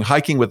was going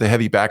hiking with a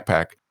heavy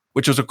backpack,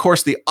 which is, of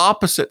course, the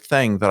opposite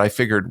thing that I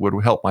figured would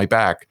help my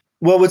back.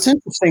 Well, what's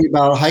interesting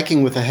about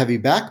hiking with a heavy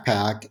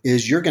backpack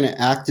is you're going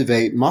to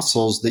activate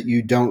muscles that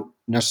you don't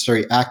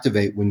necessarily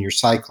activate when you're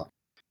cycling.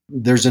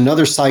 There's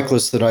another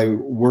cyclist that I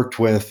worked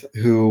with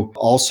who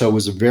also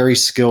was a very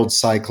skilled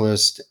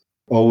cyclist.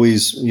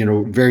 always,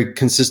 very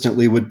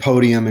consistently would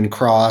podium and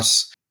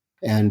cross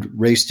and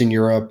raced in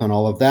Europe and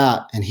all of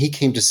that. And he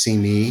came to see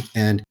me,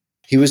 and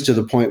he was to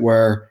the point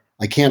where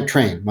I can't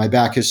train. My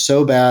back is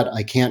so bad,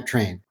 I can't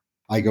train.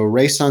 I go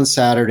race on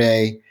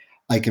Saturday.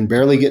 I can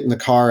barely get in the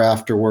car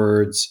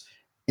afterwards.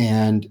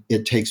 And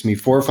it takes me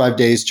 4 or 5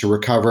 days to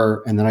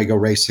recover. And then I go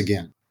race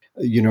again.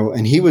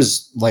 And he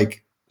was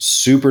like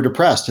super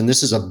depressed. And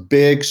this is a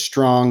big,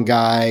 strong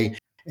guy.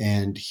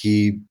 And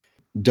he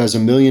does a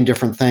million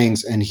different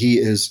things. And he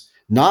is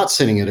not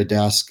sitting at a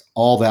desk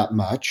all that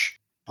much.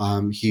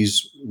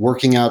 He's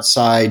working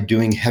outside,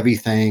 doing heavy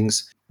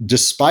things.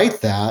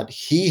 Despite that,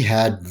 he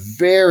had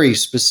very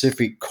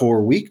specific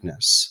core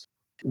weakness.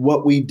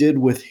 What we did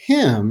with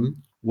him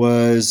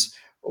was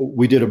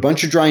we did a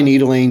bunch of dry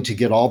needling to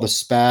get all the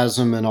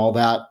spasm and all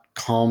that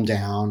calmed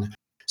down.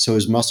 So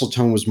his muscle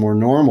tone was more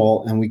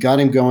normal. And we got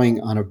him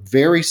going on a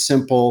very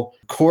simple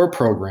core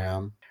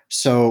program.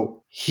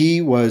 So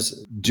he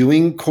was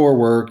doing core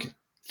work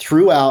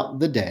throughout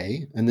the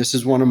day. And this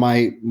is one of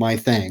my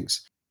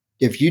things.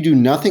 If you do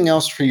nothing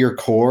else for your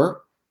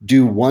core,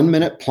 do 1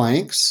 minute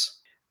planks.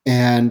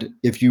 And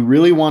if you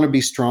really want to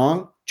be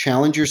strong,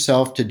 challenge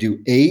yourself to do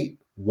 8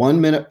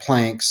 1-minute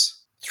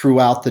planks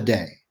throughout the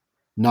day,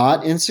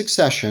 not in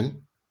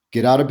succession.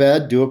 Get out of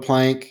bed, do a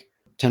plank,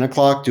 10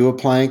 o'clock, do a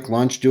plank,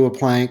 lunch, do a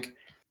plank.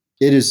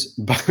 It is,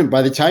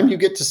 by the time you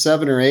get to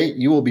 7 or 8,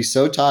 you will be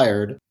so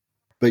tired,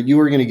 but you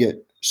are going to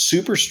get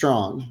super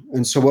strong.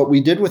 And so what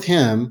we did with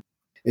him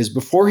is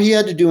before he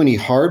had to do any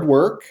hard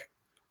work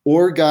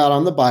or got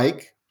on the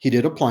bike, he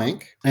did a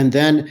plank. And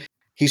then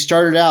he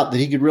started out that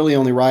he could really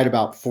only ride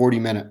about 40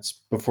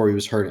 minutes before he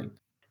was hurting.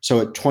 So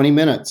at 20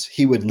 minutes,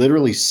 he would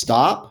literally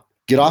stop,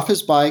 get off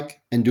his bike,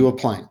 and do a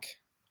plank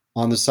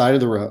on the side of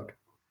the road.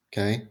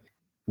 Okay.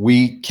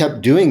 We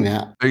kept doing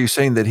that. Are you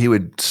saying that he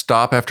would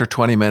stop after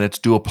 20 minutes,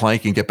 do a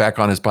plank, and get back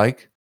on his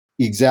bike?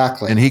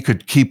 Exactly. And he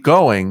could keep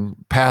going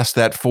past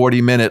that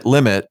 40-minute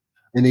limit.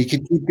 And he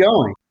could keep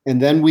going.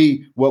 And then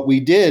what we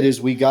did is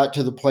we got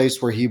to the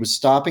place where he was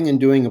stopping and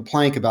doing a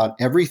plank about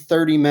every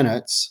 30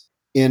 minutes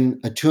in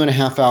a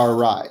 2.5-hour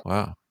ride.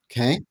 Wow.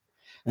 Okay.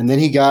 And then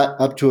he got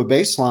up to a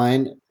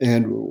baseline,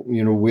 and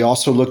we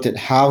also looked at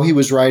how he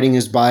was riding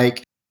his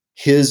bike.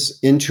 His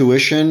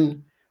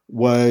intuition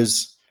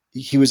was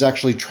he was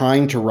actually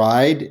trying to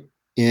ride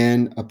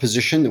in a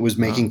position that was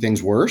making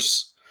things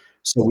worse.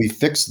 So we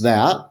fixed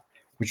that,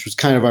 which was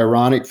kind of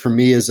ironic for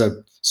me as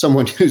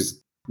someone who's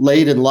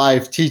late in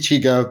life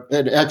teaching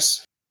an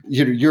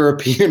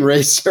ex-European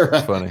racer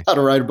how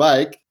to ride a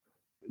bike.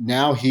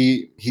 Now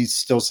he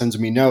still sends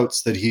me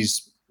notes that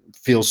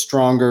feels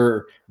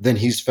stronger than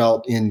he's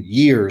felt in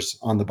years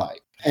on the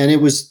bike. And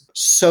it was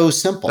so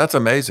simple. That's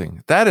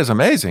amazing. That is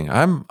amazing.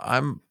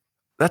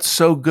 That's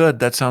so good.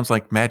 That sounds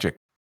like magic.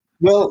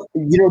 Well,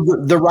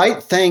 the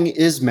right thing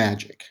is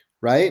magic,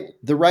 right?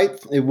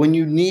 When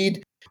you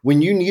need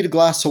a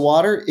glass of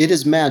water, it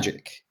is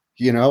magic,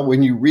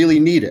 when you really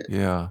need it.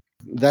 Yeah.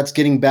 That's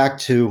getting back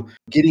to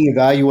getting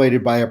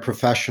evaluated by a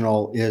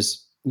professional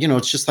is,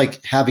 it's just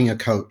like having a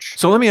coach.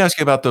 So let me ask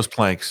you about those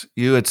planks.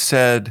 You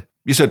said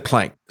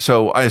plank.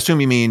 So I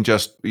assume you mean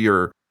just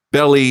your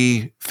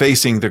belly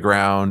facing the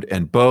ground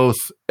and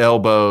both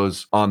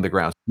elbows on the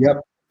ground. Yep.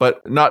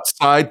 But not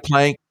side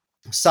plank.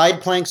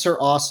 Side planks are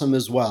awesome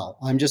as well.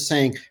 I'm just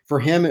saying for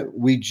him,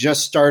 we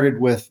just started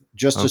with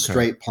just a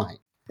straight plank.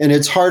 And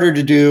it's harder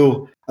to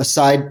do a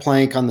side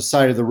plank on the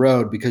side of the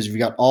road because you've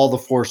got all the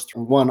force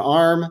through one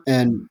arm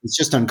and it's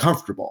just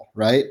uncomfortable,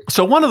 right?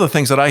 So one of the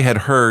things that I had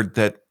heard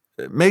that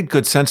made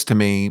good sense to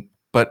me,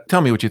 but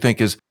tell me what you think,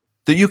 is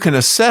that you can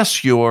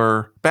assess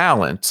your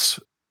balance,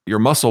 your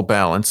muscle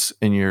balance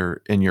in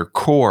your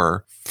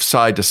core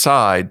side to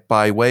side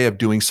by way of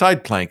doing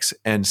side planks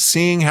and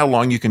seeing how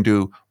long you can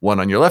do one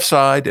on your left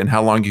side and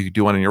how long you can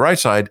do one on your right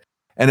side.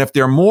 And if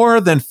they're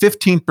more than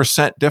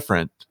 15%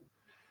 different,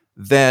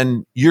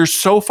 then you're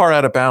so far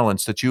out of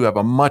balance that you have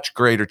a much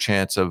greater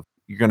chance of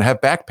you're going to have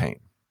back pain.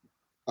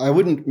 I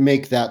wouldn't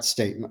make that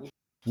statement.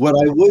 What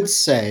I would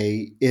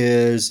say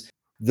is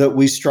that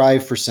we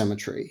strive for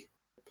symmetry.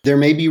 There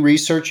may be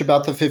research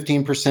about the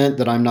 15%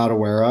 that I'm not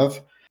aware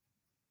of.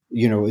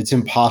 It's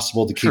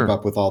impossible to keep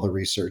up with all the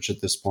research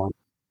at this point.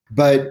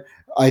 But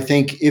I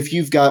think if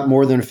you've got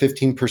more than a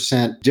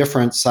 15%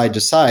 difference side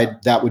to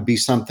side, that would be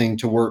something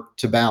to work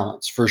to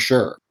balance for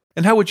sure.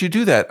 And how would you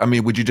do that? I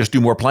mean, would you just do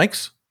more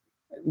planks?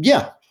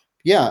 Yeah.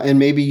 And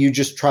maybe you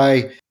just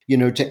try,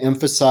 to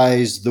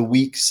emphasize the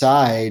weak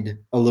side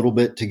a little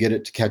bit to get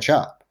it to catch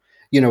up.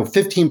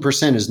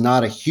 15% is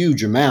not a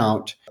huge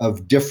amount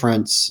of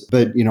difference,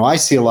 but, I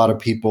see a lot of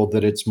people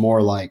that it's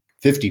more like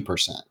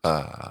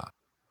 50%.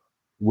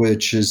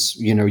 Which is,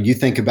 you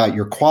think about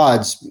your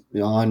quads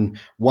on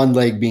one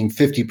leg being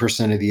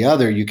 50% of the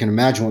other, you can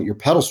imagine what your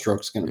pedal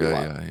stroke is going to be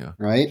like,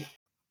 right?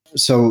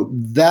 So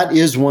that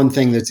is one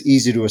thing that's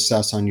easy to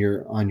assess on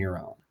your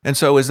own. And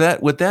so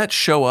would that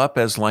show up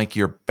as like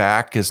your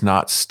back is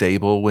not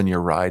stable when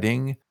you're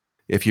riding?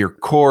 If your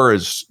core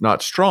is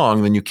not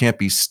strong, then you can't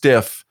be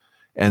stiff.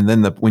 And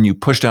then when you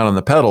push down on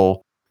the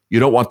pedal, you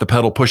don't want the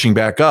pedal pushing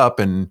back up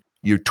and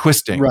you're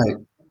twisting. Right.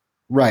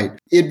 Right.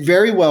 It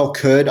very well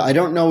could. I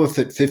don't know if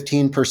at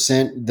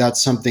 15%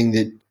 that's something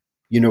that,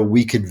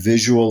 we could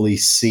visually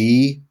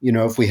see,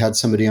 if we had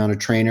somebody on a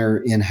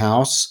trainer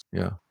in-house.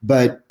 Yeah.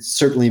 But it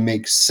certainly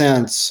makes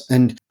sense.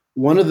 And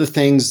one of the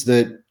things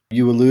that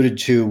you alluded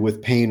to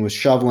with pain with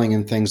shoveling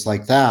and things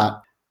like that,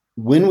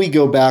 when we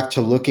go back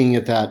to looking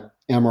at that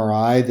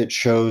MRI that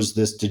shows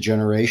this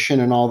degeneration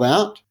and all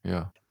that,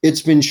 Yeah.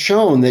 it's been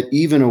shown that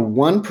even a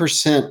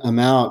 1%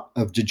 amount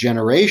of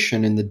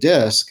degeneration in the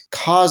disc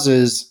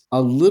causes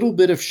a little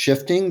bit of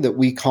shifting that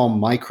we call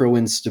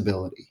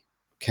microinstability.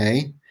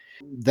 Okay.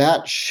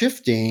 That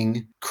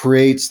shifting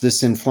creates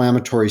this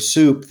inflammatory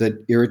soup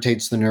that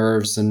irritates the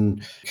nerves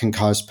and can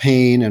cause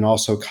pain and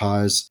also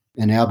cause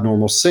an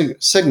abnormal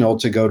signal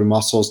to go to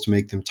muscles to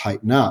make them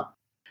tighten up.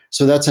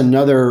 So that's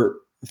another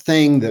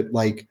thing that,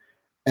 like,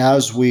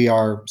 as we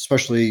are,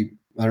 especially,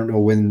 I don't know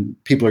when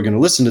people are going to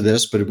listen to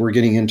this, but if we're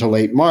getting into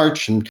late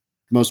March and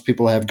most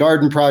people have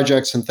garden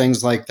projects and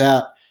things like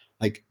that,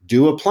 like,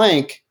 do a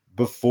plank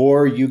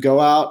before you go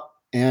out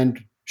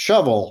and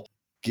shovel,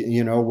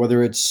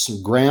 whether it's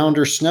ground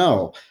or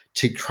snow,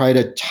 to try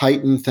to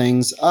tighten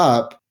things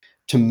up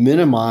to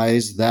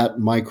minimize that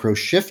micro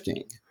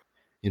shifting,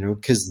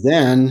 because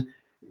then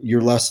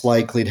you're less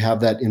likely to have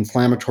that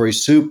inflammatory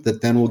soup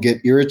that then will get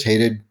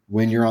irritated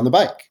when you're on the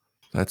bike.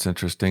 That's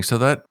interesting. So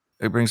that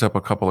it brings up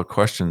a couple of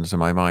questions in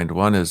my mind.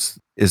 One is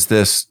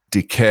this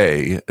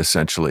decay,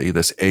 essentially,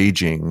 this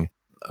aging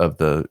of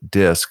the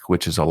disc,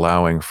 which is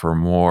allowing for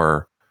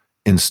more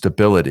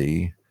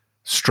instability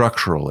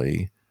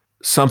structurally,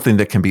 something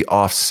that can be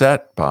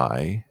offset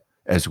by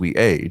as we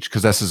age,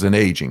 because this is an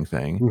aging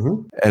thing.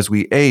 Mm-hmm. As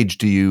we age,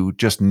 do you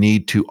just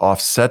need to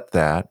offset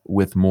that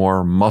with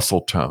more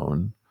muscle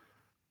tone?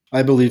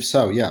 I believe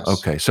so, yes.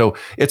 Okay, so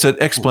it's an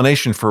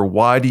explanation for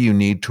why do you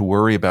need to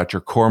worry about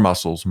your core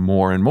muscles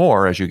more and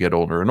more as you get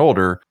older and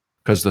older,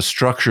 because the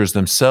structures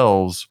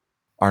themselves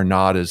are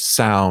not as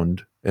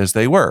sound as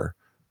they were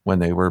when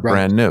they were Right.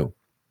 brand new.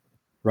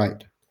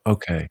 Right.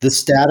 Okay. The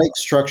static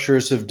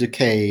structures have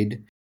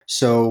decayed.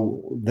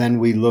 So then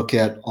we look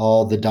at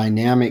all the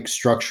dynamic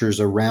structures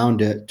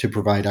around it to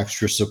provide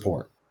extra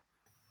support.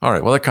 All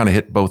right. Well, that kind of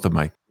hit both of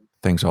my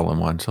things all in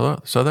one. So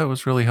that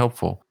was really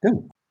helpful.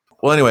 Good.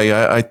 Well, anyway,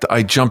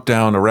 I jumped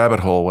down a rabbit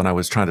hole when I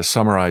was trying to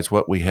summarize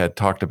what we had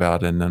talked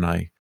about, and then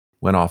I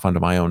went off onto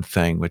my own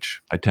thing, which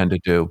I tend to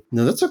do.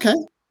 No, that's okay.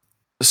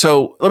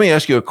 So let me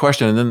ask you a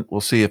question, and then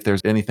we'll see if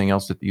there's anything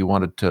else that you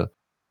wanted to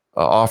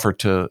offer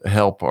to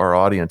help our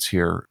audience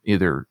here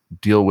either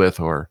deal with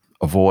or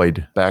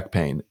avoid back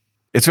pain.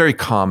 It's very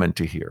common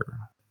to hear.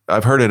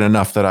 I've heard it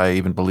enough that I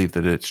even believe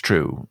that it's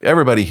true.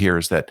 Everybody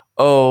hears that,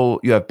 oh,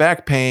 you have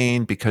back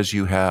pain because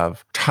you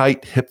have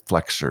tight hip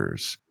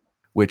flexors,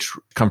 which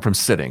come from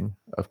sitting,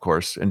 of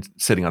course, and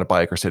sitting on a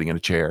bike or sitting in a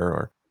chair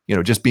or,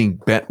 just being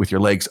bent with your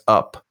legs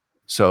up.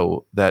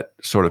 So that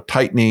sort of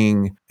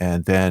tightening,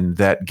 and then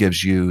that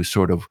gives you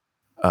sort of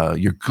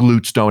your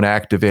glutes don't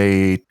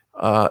activate.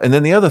 And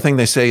then the other thing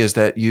they say is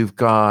that you've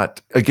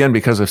got, again,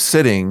 because of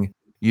sitting,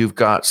 you've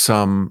got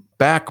some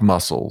back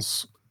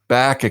muscles,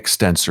 back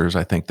extensors,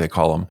 I think they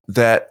call them,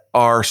 that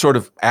are sort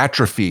of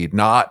atrophied,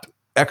 not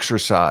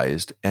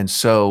exercised. And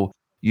so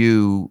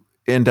you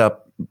end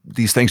up,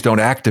 these things don't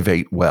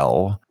activate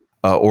well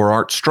or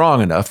aren't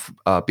strong enough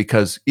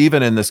because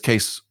even in this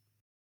case,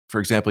 for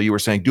example, you were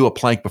saying do a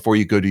plank before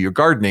you go do your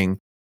gardening.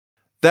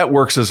 That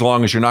works as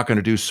long as you're not going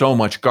to do so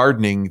much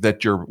gardening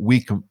that your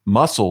weak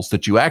muscles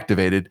that you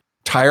activated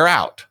tire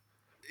out.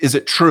 Is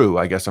it true?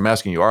 I guess I'm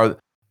asking you,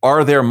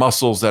 are there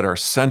muscles that are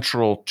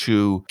central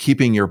to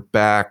keeping your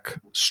back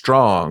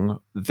strong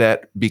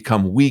that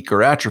become weak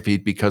or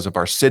atrophied because of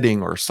our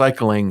sitting or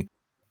cycling?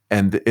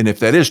 And if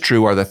that is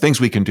true, are there things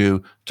we can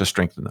do to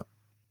strengthen them?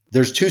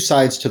 There's two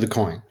sides to the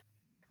coin.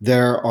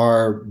 There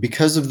are,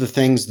 because of the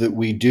things that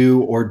we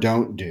do or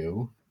don't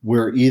do,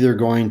 we're either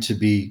going to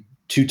be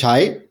too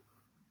tight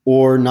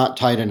or not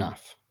tight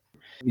enough.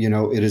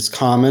 It is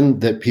common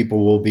that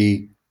people will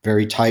be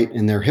very tight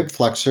in their hip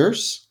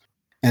flexors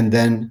and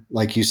then,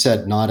 like you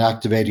said, not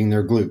activating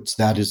their glutes.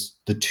 That is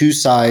the two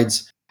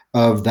sides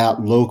of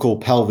that local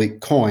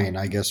pelvic coin,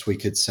 I guess we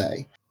could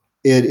say.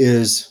 It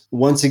is,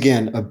 once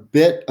again, a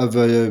bit of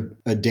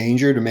a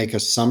danger to make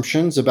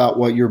assumptions about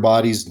what your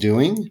body's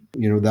doing.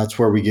 That's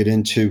where we get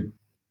into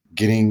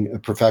getting a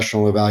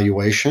professional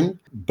evaluation.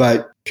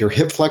 But if your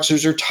hip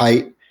flexors are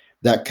tight,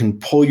 that can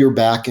pull your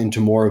back into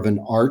more of an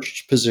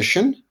arched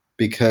position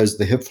because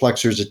the hip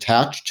flexors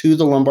attach to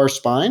the lumbar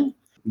spine.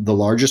 The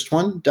largest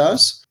one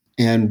does.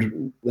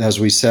 And as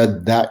we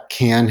said, that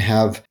can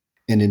have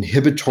an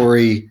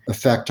inhibitory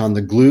effect on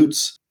the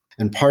glutes.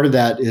 And part of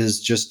that is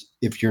just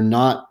if you're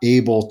not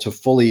able to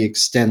fully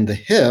extend the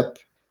hip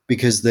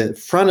because the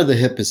front of the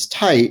hip is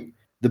tight,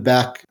 the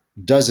back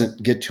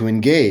doesn't get to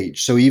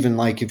engage. So even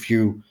like if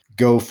you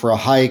go for a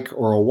hike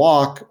or a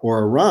walk or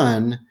a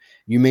run,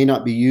 you may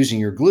not be using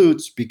your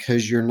glutes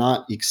because you're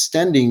not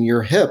extending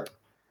your hip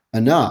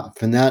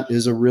enough. And that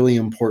is a really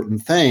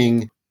important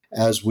thing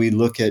as we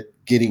look at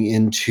getting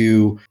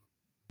into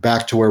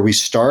back to where we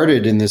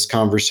started in this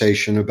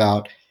conversation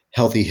about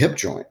healthy hip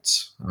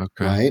joints,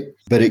 Okay. right?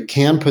 But it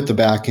can put the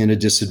back in a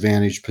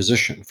disadvantaged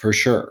position for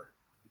sure.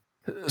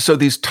 So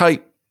these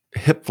tight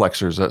hip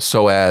flexors,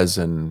 psoas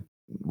and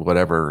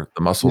whatever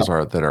the muscles Yeah.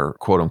 are that are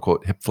quote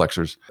unquote hip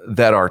flexors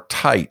that are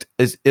tight,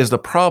 is the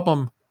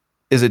problem,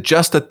 is it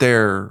just that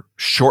they're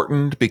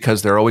shortened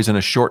because they're always in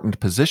a shortened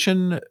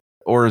position,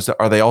 or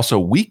are they also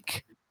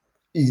weak?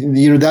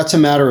 That's a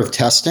matter of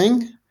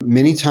testing.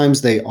 Many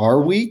times they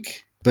are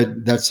weak,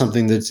 but that's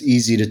something that's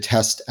easy to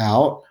test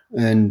out.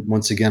 And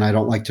once again, I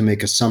don't like to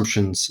make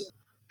assumptions.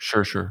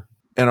 Sure, sure.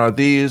 And are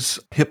these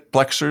hip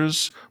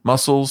flexors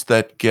muscles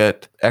that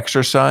get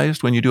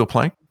exercised when you do a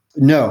plank?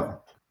 No,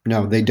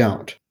 no, they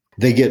don't.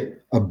 They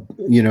get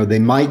they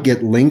might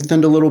get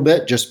lengthened a little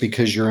bit just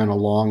because you're in a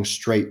long,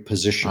 straight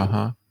position.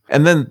 Uh-huh.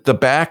 And then the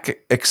back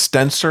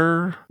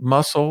extensor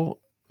muscle,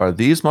 are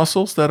these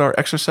muscles that are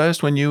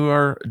exercised when you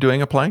are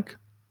doing a plank?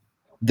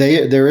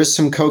 There is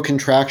some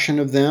co-contraction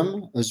of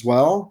them as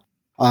well.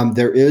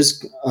 There is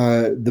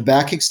the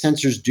back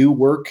extensors do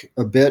work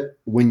a bit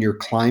when you're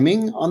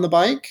climbing on the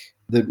bike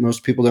that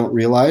most people don't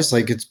realize.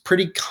 Like it's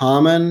pretty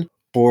common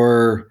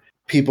for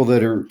people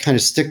that are kind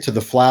of stick to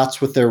the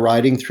flats with their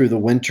riding through the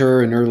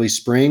winter and early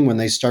spring when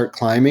they start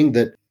climbing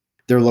that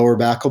their lower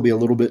back will be a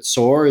little bit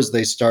sore as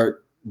they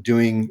start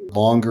doing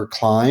longer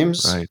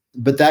climbs. Right.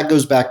 But that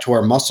goes back to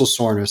our muscle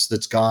soreness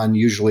that's gone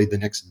usually the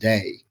next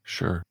day.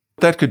 Sure.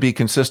 That could be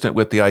consistent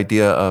with the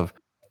idea of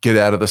get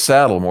out of the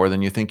saddle more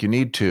than you think you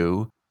need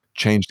to,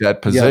 change that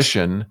Yes.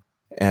 position.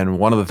 And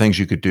one of the things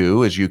you could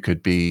do is you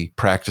could be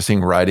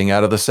practicing riding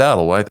out of the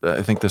saddle.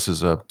 I think this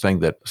is a thing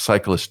that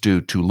cyclists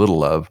do too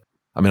little of.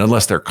 I mean,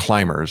 unless they're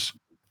climbers,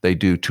 they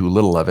do too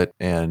little of it.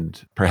 And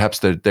perhaps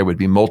there would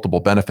be multiple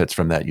benefits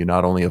from that. You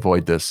not only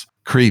avoid this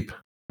creep,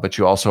 but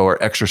you also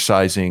are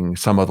exercising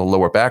some of the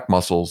lower back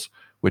muscles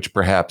which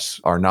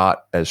perhaps are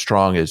not as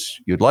strong as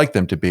you'd like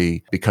them to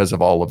be because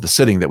of all of the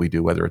sitting that we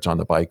do, whether it's on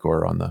the bike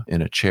or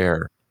in a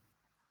chair.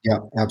 Yeah,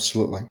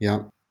 absolutely. Yeah.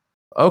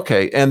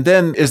 Okay. And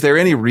then is there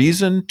any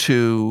reason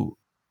to,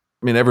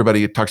 I mean,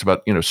 everybody talks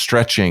about,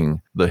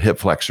 stretching the hip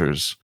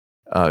flexors.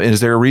 Is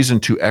there a reason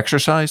to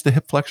exercise the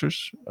hip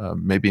flexors?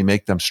 Maybe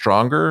make them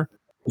stronger?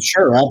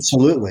 Sure,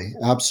 absolutely.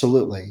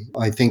 Absolutely.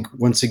 I think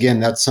once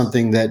again, that's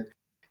something that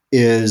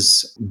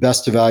is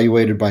best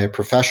evaluated by a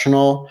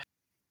professional.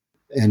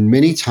 And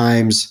many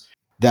times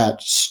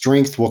that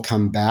strength will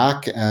come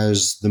back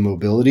as the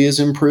mobility is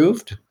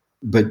improved.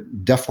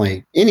 But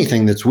definitely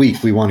anything that's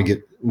weak, we want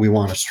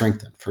to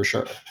strengthen for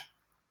sure.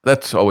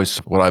 That's always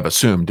what I've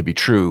assumed to be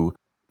true,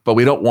 but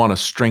we don't want to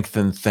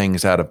strengthen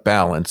things out of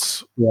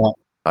balance. Yeah,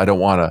 I don't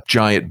want a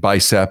giant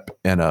bicep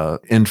and a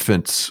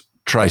infant's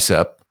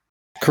tricep.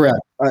 correct.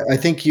 I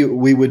think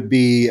we would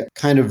be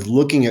kind of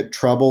looking at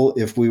trouble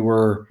if we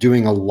were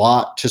doing a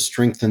lot to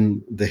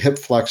strengthen the hip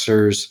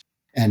flexors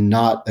and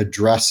not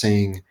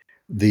addressing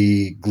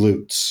the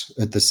glutes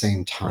at the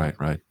same time. Right,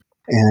 right.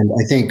 And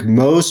I think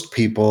most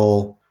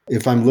people,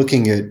 if I'm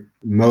looking at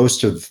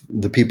most of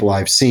the people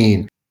I've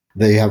seen,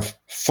 they have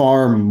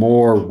far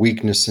more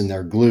weakness in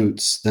their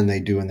glutes than they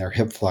do in their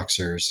hip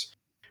flexors.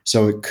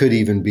 So it could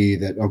even be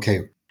that,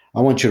 okay,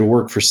 I want you to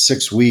work for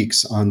 6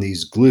 weeks on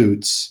these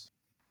glutes,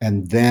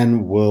 and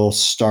then we'll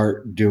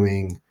start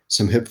doing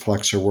some hip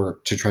flexor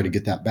work to try to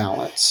get that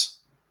balance.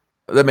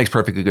 That makes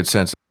perfectly good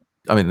sense.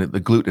 I mean,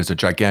 the glute is a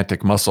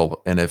gigantic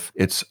muscle, and if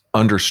it's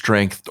under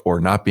strength or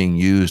not being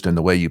used in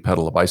the way you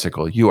pedal a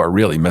bicycle, you are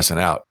really missing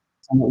out.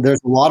 There's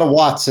a lot of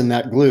watts in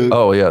that glute.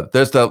 Oh yeah,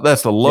 that's the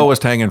Yeah,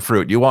 lowest hanging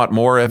fruit. You want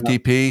more yeah,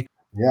 FTP?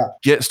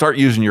 yeah. Start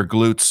using your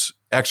glutes,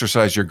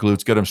 exercise your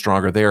glutes, get them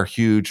stronger. They are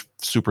huge,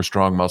 super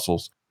strong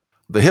muscles.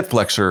 The hip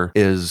flexor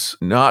is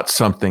not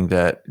something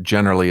that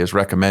generally is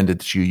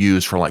recommended that you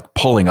use for like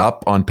pulling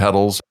up on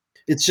pedals.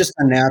 It's just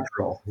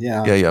unnatural.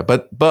 Yeah. Yeah, yeah.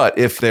 But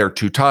if they're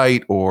too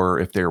tight or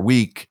if they're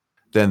weak,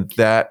 then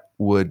that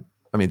would,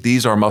 I mean,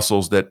 these are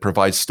muscles that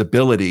provide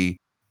stability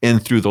in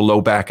through the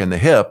low back and the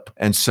hip.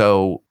 And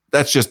so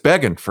that's just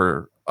begging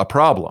for a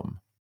problem.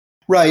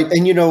 Right.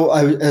 And,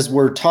 as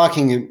we're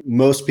talking,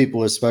 most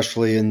people,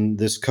 especially in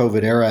this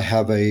COVID era,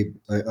 have a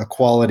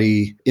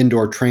quality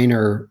indoor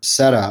trainer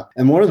setup.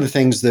 And one of the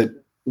things that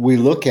we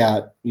look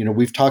at,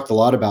 we've talked a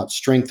lot about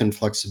strength and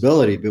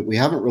flexibility, but we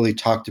haven't really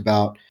talked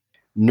about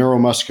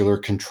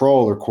neuromuscular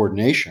control or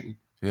coordination.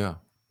 Yeah.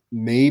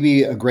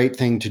 Maybe a great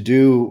thing to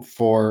do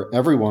for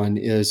everyone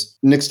is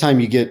next time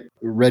you get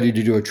ready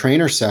to do a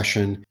trainer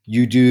session,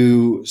 you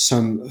do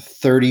some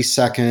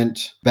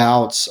 30-second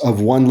bouts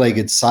of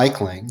one-legged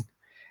cycling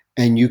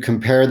and you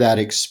compare that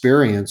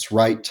experience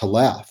right to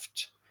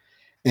left.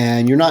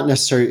 And you're not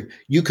necessarily,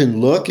 you can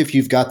look if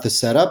you've got the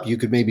setup, you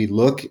could maybe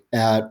look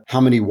at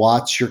how many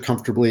watts you're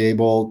comfortably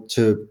able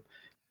to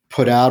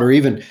put out, or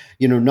even,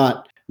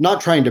 not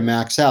trying to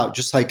max out,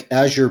 just like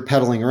as you're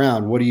pedaling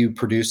around, what are you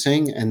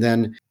producing? And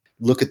then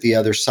look at the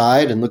other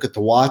side and look at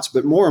the watts.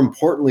 But more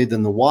importantly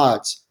than the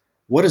watts,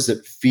 what does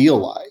it feel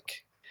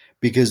like?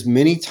 Because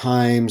many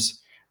times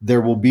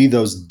there will be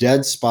those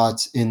dead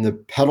spots in the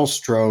pedal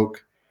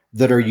stroke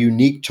that are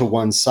unique to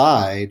one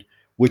side,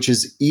 which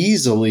is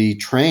easily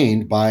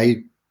trained by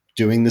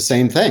doing the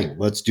same thing.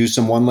 Let's do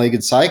some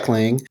one-legged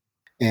cycling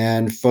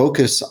and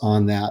focus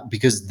on that,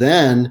 because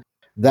then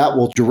that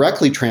will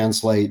directly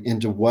translate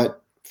into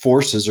what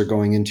forces are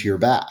going into your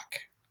back.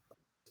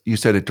 You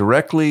said it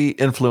directly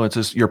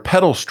influences your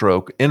pedal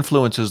stroke,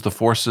 influences the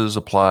forces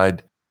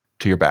applied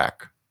to your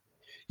back.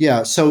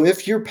 Yeah. So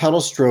if your pedal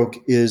stroke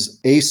is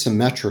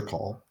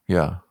asymmetrical,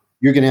 Yeah.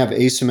 you're going to have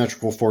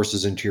asymmetrical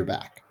forces into your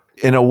back.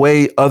 In a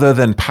way other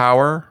than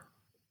power?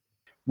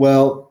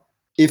 Well,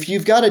 if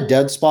you've got a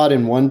dead spot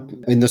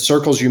in the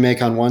circles you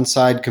make on one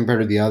side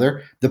compared to the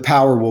other, the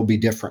power will be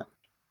different.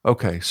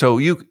 Okay. So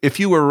if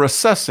you were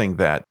assessing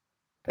that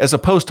as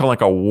opposed to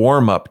like a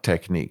warm-up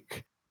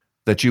technique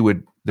that you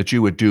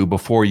would do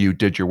before you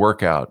did your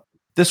workout,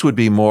 this would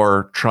be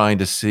more trying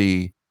to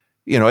see,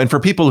 and for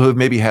people who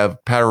maybe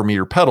have power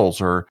meter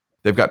pedals or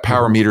they've got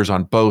power meters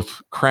on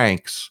both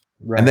cranks,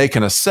 and they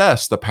can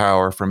assess the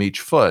power from each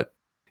foot.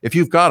 If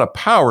you've got a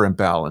power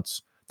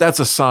imbalance, that's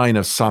a sign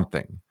of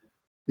something.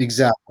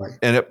 Exactly.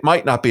 And it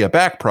might not be a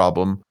back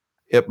problem.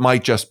 It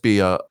might just be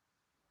a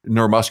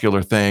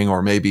neuromuscular thing,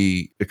 or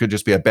maybe it could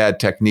just be a bad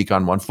technique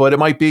on one foot. It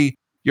might be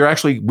you're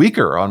actually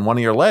weaker on one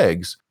of your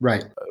legs,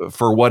 right,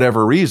 for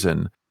whatever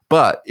reason.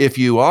 But if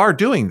you are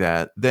doing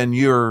that, then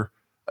you're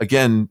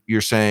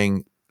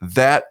saying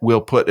that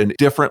will put a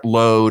different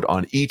load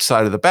on each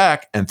side of the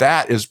back, and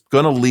that is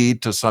going to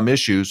lead to some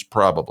issues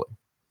probably.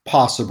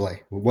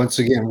 Possibly. Once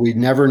again, we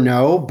never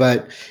know,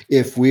 but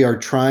if we are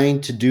trying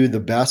to do the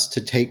best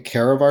to take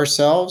care of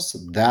ourselves,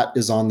 that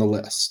is on the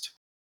list.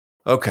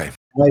 Okay.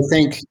 I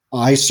think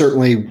I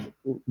certainly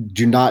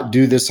do not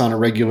do this on a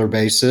regular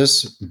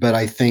basis, but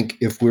I think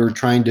if we're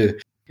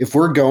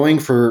going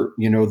for,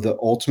 the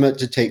ultimate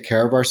to take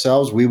care of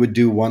ourselves, we would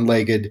do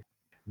one-legged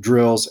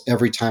drills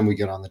every time we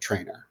get on the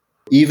trainer.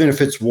 Even if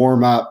it's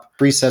warm up,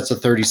 3 sets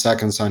of 30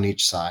 seconds on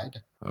each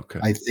side. Okay.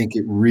 I think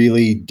it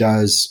really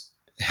does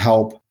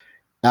help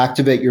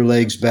activate your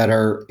legs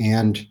better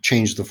and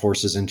change the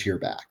forces into your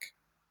back.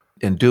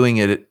 And doing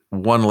it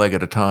one leg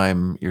at a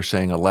time, you're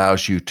saying,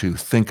 allows you to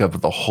think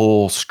of the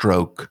whole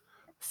stroke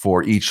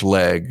for each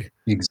leg.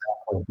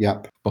 Exactly.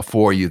 Yep.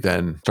 Before you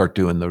then start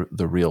doing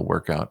the real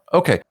workout.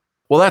 Okay.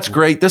 Well, that's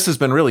great. This has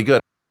been really good.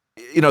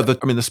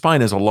 The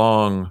spine is a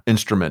long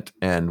instrument,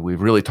 and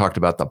we've really talked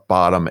about the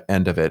bottom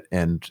end of it.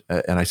 And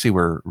I see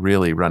we're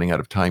really running out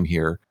of time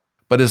here.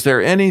 But is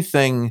there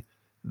anything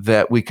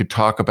that we could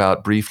talk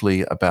about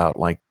briefly about,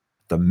 like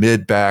the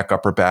mid back,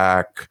 upper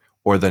back,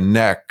 or the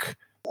neck?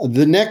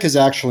 The neck is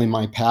actually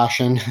my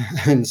passion,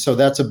 and so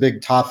that's a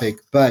big topic.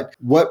 But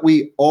what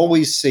we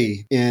always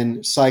see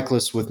in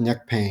cyclists with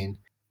neck pain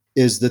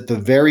is that the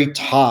very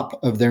top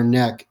of their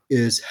neck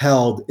is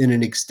held in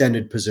an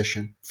extended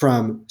position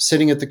from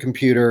sitting at the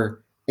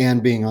computer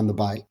and being on the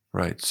bike.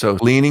 Right. So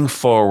leaning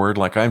forward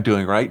like I'm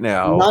doing right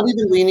now. Not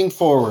even leaning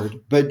forward,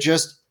 but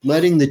just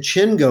letting the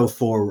chin go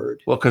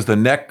forward. Well, because the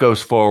neck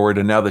goes forward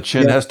and now the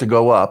chin has to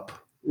go up.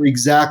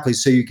 Exactly.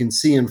 So you can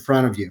see in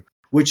front of you,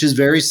 which is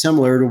very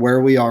similar to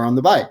where we are on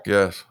the bike.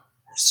 Yes.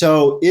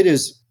 So it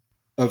is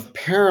of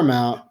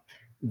paramount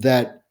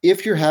that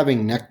if you're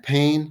having neck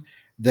pain,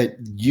 that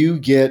you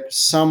get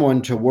someone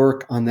to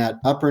work on that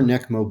upper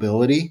neck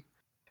mobility,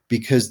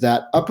 because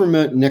that upper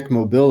neck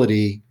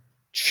mobility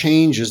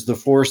changes the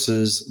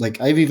forces. Like,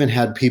 I've even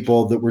had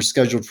people that were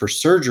scheduled for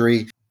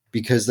surgery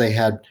because they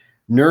had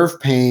nerve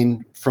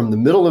pain from the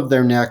middle of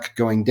their neck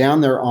going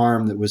down their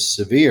arm that was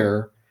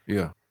severe.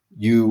 Yeah.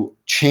 You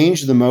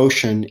change the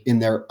motion in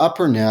their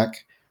upper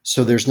neck,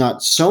 so there's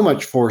not so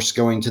much force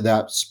going to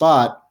that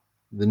spot.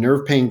 The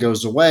nerve pain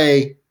goes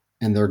away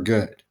and they're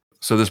good.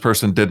 So this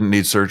person didn't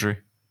need surgery?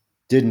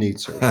 Did need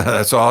surgery.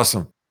 That's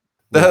awesome.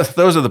 Yeah.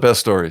 Those are the best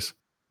stories.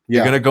 Yeah.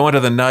 You're going to go into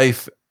the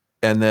knife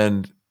and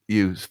then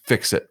you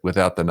fix it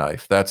without the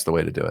knife. That's the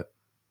way to do it.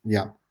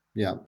 Yeah.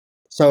 Yeah.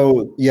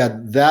 So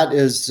that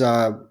is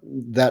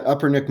that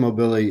upper neck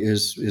mobility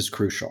is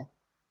crucial.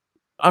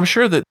 I'm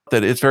sure that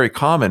it's very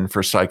common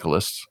for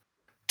cyclists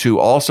to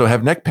also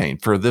have neck pain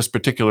for this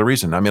particular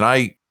reason. I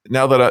mean,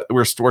 now that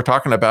we're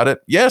talking about it,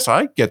 yes,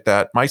 I get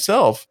that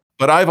myself,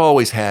 but I've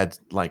always had,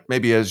 like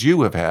maybe as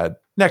you have had,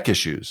 neck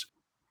issues.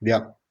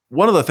 Yeah.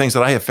 One of the things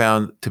that I have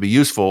found to be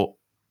useful,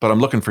 but I'm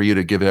looking for you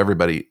to give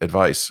everybody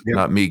advice,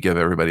 not me give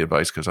everybody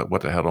advice, because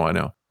what the hell do I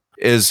know,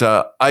 is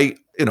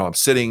I'm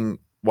sitting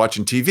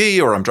watching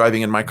TV or I'm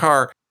driving in my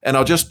car, and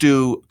I'll just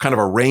do kind of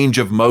a range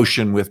of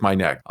motion with my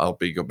neck. I'll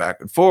go back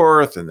and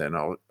forth, and then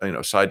I'll,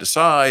 side to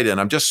side. And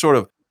I'm just sort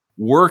of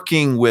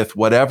working with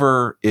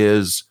whatever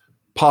is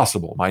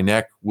possible. My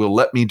neck will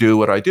let me do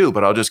what I do,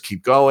 but I'll just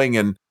keep going.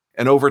 And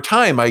over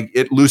time,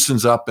 it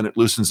loosens up and it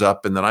loosens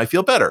up, and then I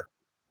feel better.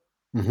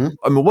 Mm-hmm.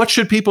 I mean, what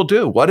should people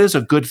do? What is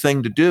a good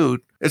thing to do?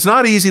 It's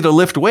not easy to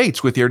lift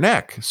weights with your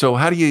neck. So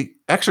how do you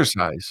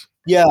exercise?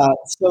 Yeah.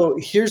 So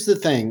here's the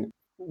thing.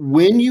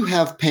 When you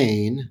have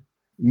pain,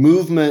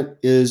 movement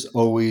is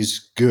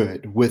always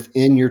good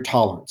within your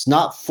tolerance,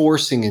 not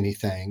forcing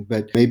anything,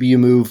 but maybe you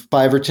move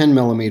 5 or 10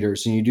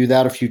 millimeters and you do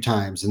that a few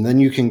times, and then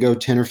you can go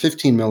 10 or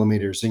 15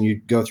 millimeters and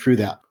you go through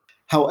that.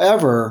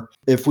 However,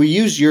 if we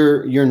use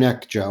your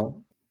neck, Joe,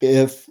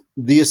 if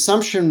the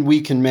assumption we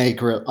can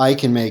make, or I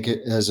can make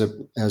it as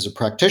a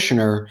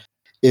practitioner,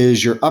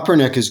 is your upper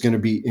neck is going to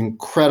be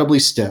incredibly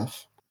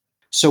stiff.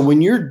 So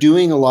when you're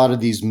doing a lot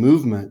of these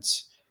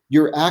movements,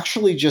 you're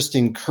actually just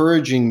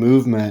encouraging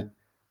movement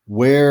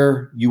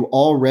where you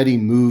already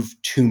move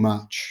too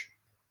much.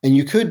 And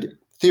you could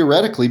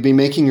theoretically be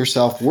making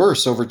yourself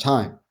worse over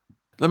time.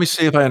 Let me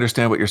see if I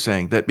understand what you're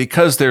saying, that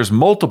because there's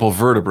multiple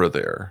vertebrae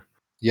there,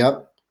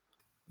 Yep.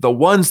 the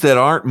ones that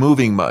aren't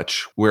moving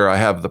much where I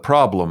have the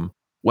problem,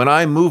 when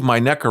I move my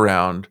neck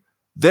around,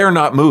 they're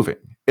not moving.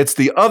 It's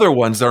the other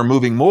ones that are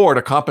moving more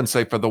to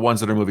compensate for the ones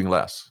that are moving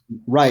less.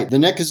 Right. The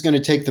neck is going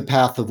to take the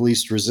path of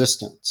least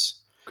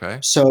resistance. Okay.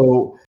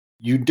 So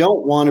you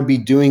don't want to be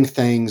doing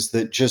things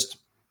that just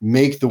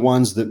make the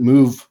ones that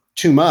move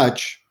too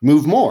much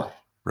move more.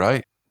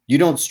 Right. You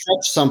don't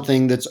stretch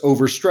something that's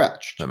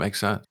overstretched. That makes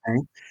sense. Okay?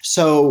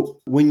 So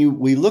when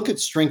we look at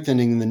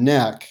strengthening the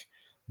neck,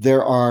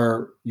 there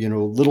are,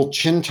 little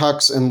chin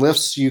tucks and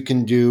lifts you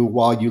can do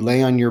while you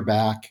lay on your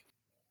back,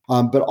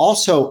 but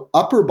also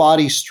upper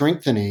body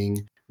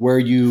strengthening where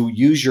you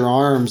use your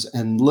arms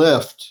and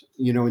lift,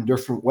 in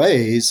different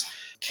ways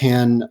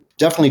can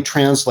definitely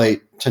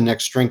translate to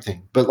neck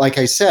strengthening. But like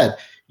I said,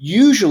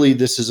 usually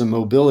this is a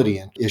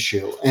mobility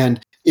issue. And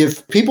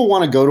if people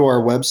want to go to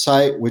our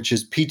website, which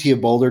is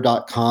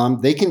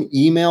ptofboulder.com, they can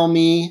email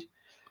me,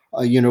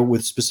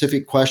 with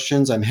specific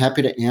questions. I'm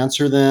happy to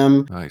answer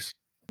them. Nice.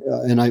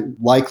 And I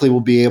likely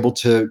will be able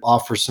to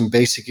offer some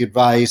basic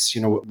advice.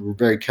 We're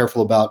very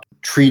careful about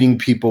treating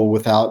people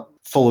without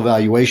full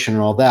evaluation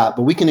and all that,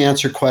 but we can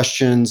answer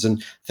questions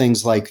and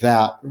things like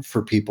that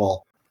for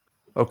people.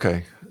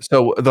 Okay.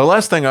 So the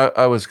last thing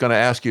I was going to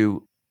ask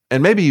you,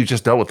 and maybe you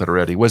just dealt with it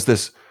already, was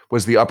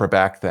the upper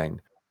back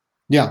thing.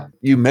 Yeah.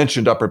 You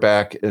mentioned upper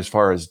back as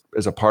far as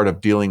a part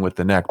of dealing with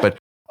the neck, but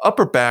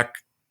upper back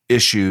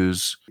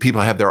issues,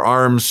 people have their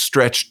arms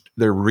stretched,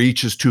 their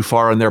reach is too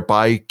far on their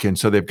bike, and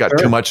so they've got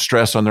too much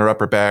stress on their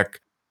upper back.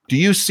 Do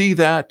you see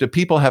that? Do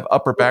people have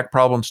upper back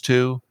problems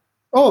too?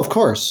 Oh, of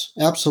course.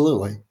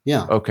 Absolutely.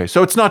 Yeah. Okay.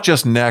 So it's not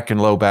just neck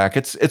and low back.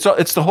 It's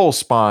the whole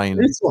spine.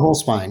 It's the whole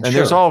spine. And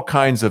there's all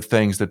kinds of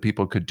things that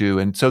people could do.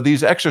 And so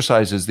these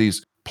exercises,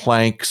 these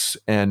planks,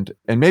 and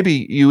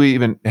maybe you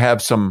even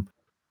have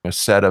a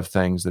set of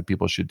things that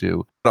people should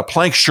do. A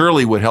plank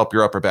surely would help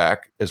your upper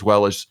back as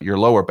well as your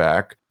lower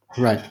back.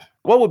 Right.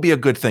 What would be a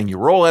good thing? You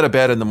roll out of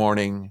bed in the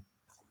morning.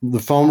 The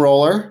foam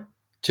roller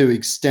to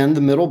extend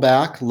the middle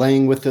back,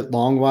 laying with it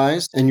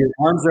longwise, and your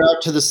arms are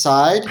out to the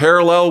side.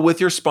 Parallel with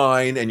your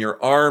spine and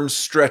your arms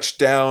stretched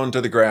down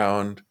to the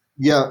ground.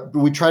 Yeah,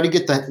 we try to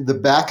get the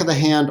back of the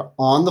hand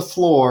on the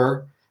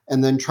floor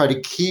and then try to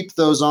keep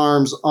those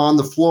arms on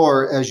the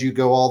floor as you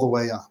go all the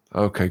way up.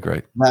 Okay,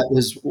 great. That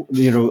is,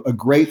 a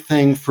great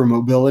thing for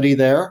mobility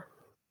there.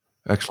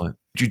 Excellent.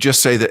 Did you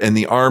just say that, and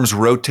the arms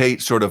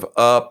rotate sort of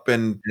up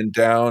and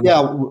down?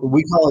 Yeah,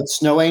 we call it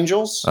snow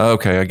angels.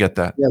 Okay, I get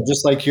that. Yeah,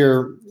 just like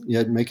you're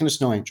making a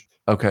snow angel.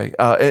 Okay.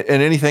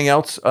 And anything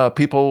else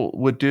people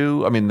would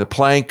do? I mean, the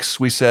planks,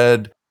 we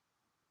said.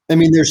 I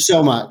mean, there's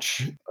so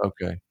much.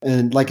 Okay.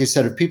 And like I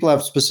said, if people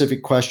have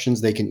specific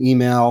questions, they can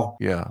email.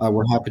 Yeah.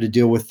 We're happy to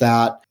deal with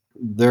that.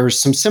 There's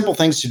some simple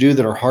things to do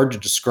that are hard to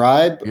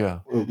describe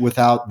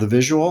without the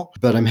visual,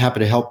 but I'm happy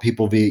to help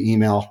people via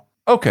email.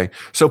 Okay.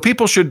 So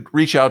people should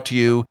reach out to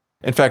you.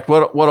 In fact,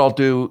 what I'll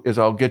do is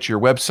I'll get your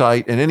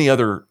website and any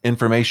other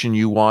information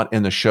you want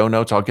in the show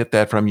notes. I'll get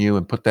that from you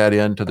and put that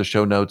into the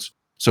show notes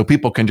so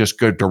people can just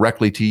go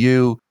directly to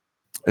you.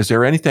 Is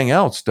there anything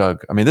else,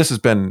 Doug? I mean, this has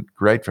been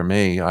great for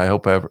me. I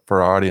hope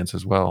for our audience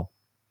as well.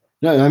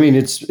 No, I mean,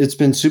 it's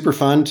been super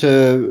fun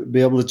to be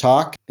able to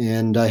talk,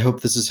 and I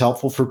hope this is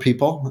helpful for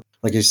people.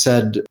 Like I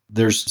said,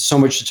 there's so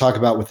much to talk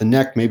about with the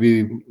neck.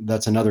 Maybe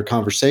that's another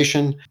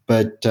conversation,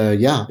 but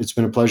it's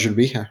been a pleasure to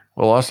be here.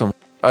 Well, awesome.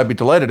 I'd be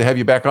delighted to have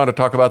you back on to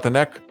talk about the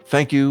neck.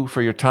 Thank you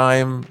for your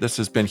time. This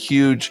has been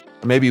huge.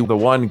 Maybe the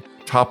one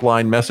top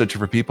line message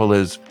for people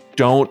is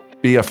don't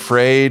be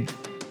afraid.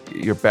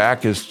 Your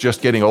back is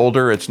just getting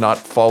older. It's not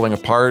falling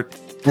apart.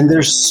 And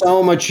there's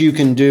so much you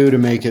can do to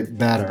make it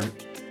better.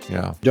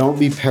 Yeah. Don't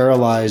be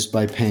paralyzed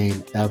by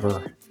pain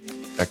ever.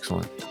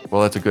 Excellent.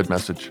 Well, that's a good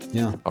message.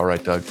 Yeah. All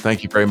right, Doug.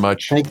 Thank you very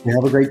much. Thank you.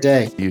 Have a great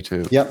day. You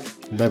too. Yep.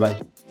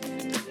 Bye-bye.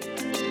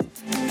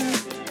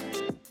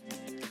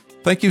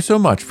 Thank you so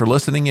much for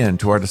listening in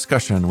to our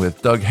discussion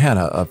with Doug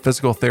Hanna of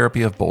Physical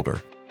Therapy of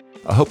Boulder.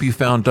 I hope you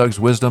found Doug's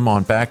wisdom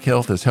on back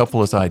health as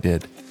helpful as I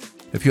did.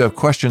 If you have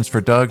questions for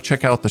Doug,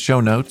 check out the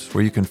show notes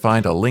where you can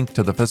find a link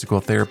to the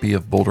Physical Therapy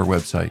of Boulder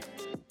website.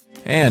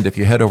 And if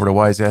you head over to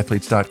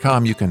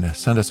wiseathletes.com, you can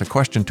send us a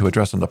question to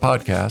address on the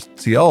podcast,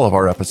 see all of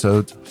our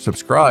episodes,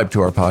 subscribe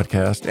to our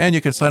podcast, and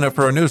you can sign up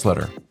for our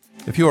newsletter.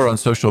 If you are on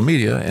social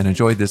media and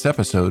enjoyed this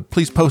episode,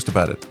 please post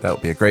about it. That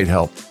would be a great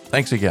help.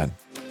 Thanks again.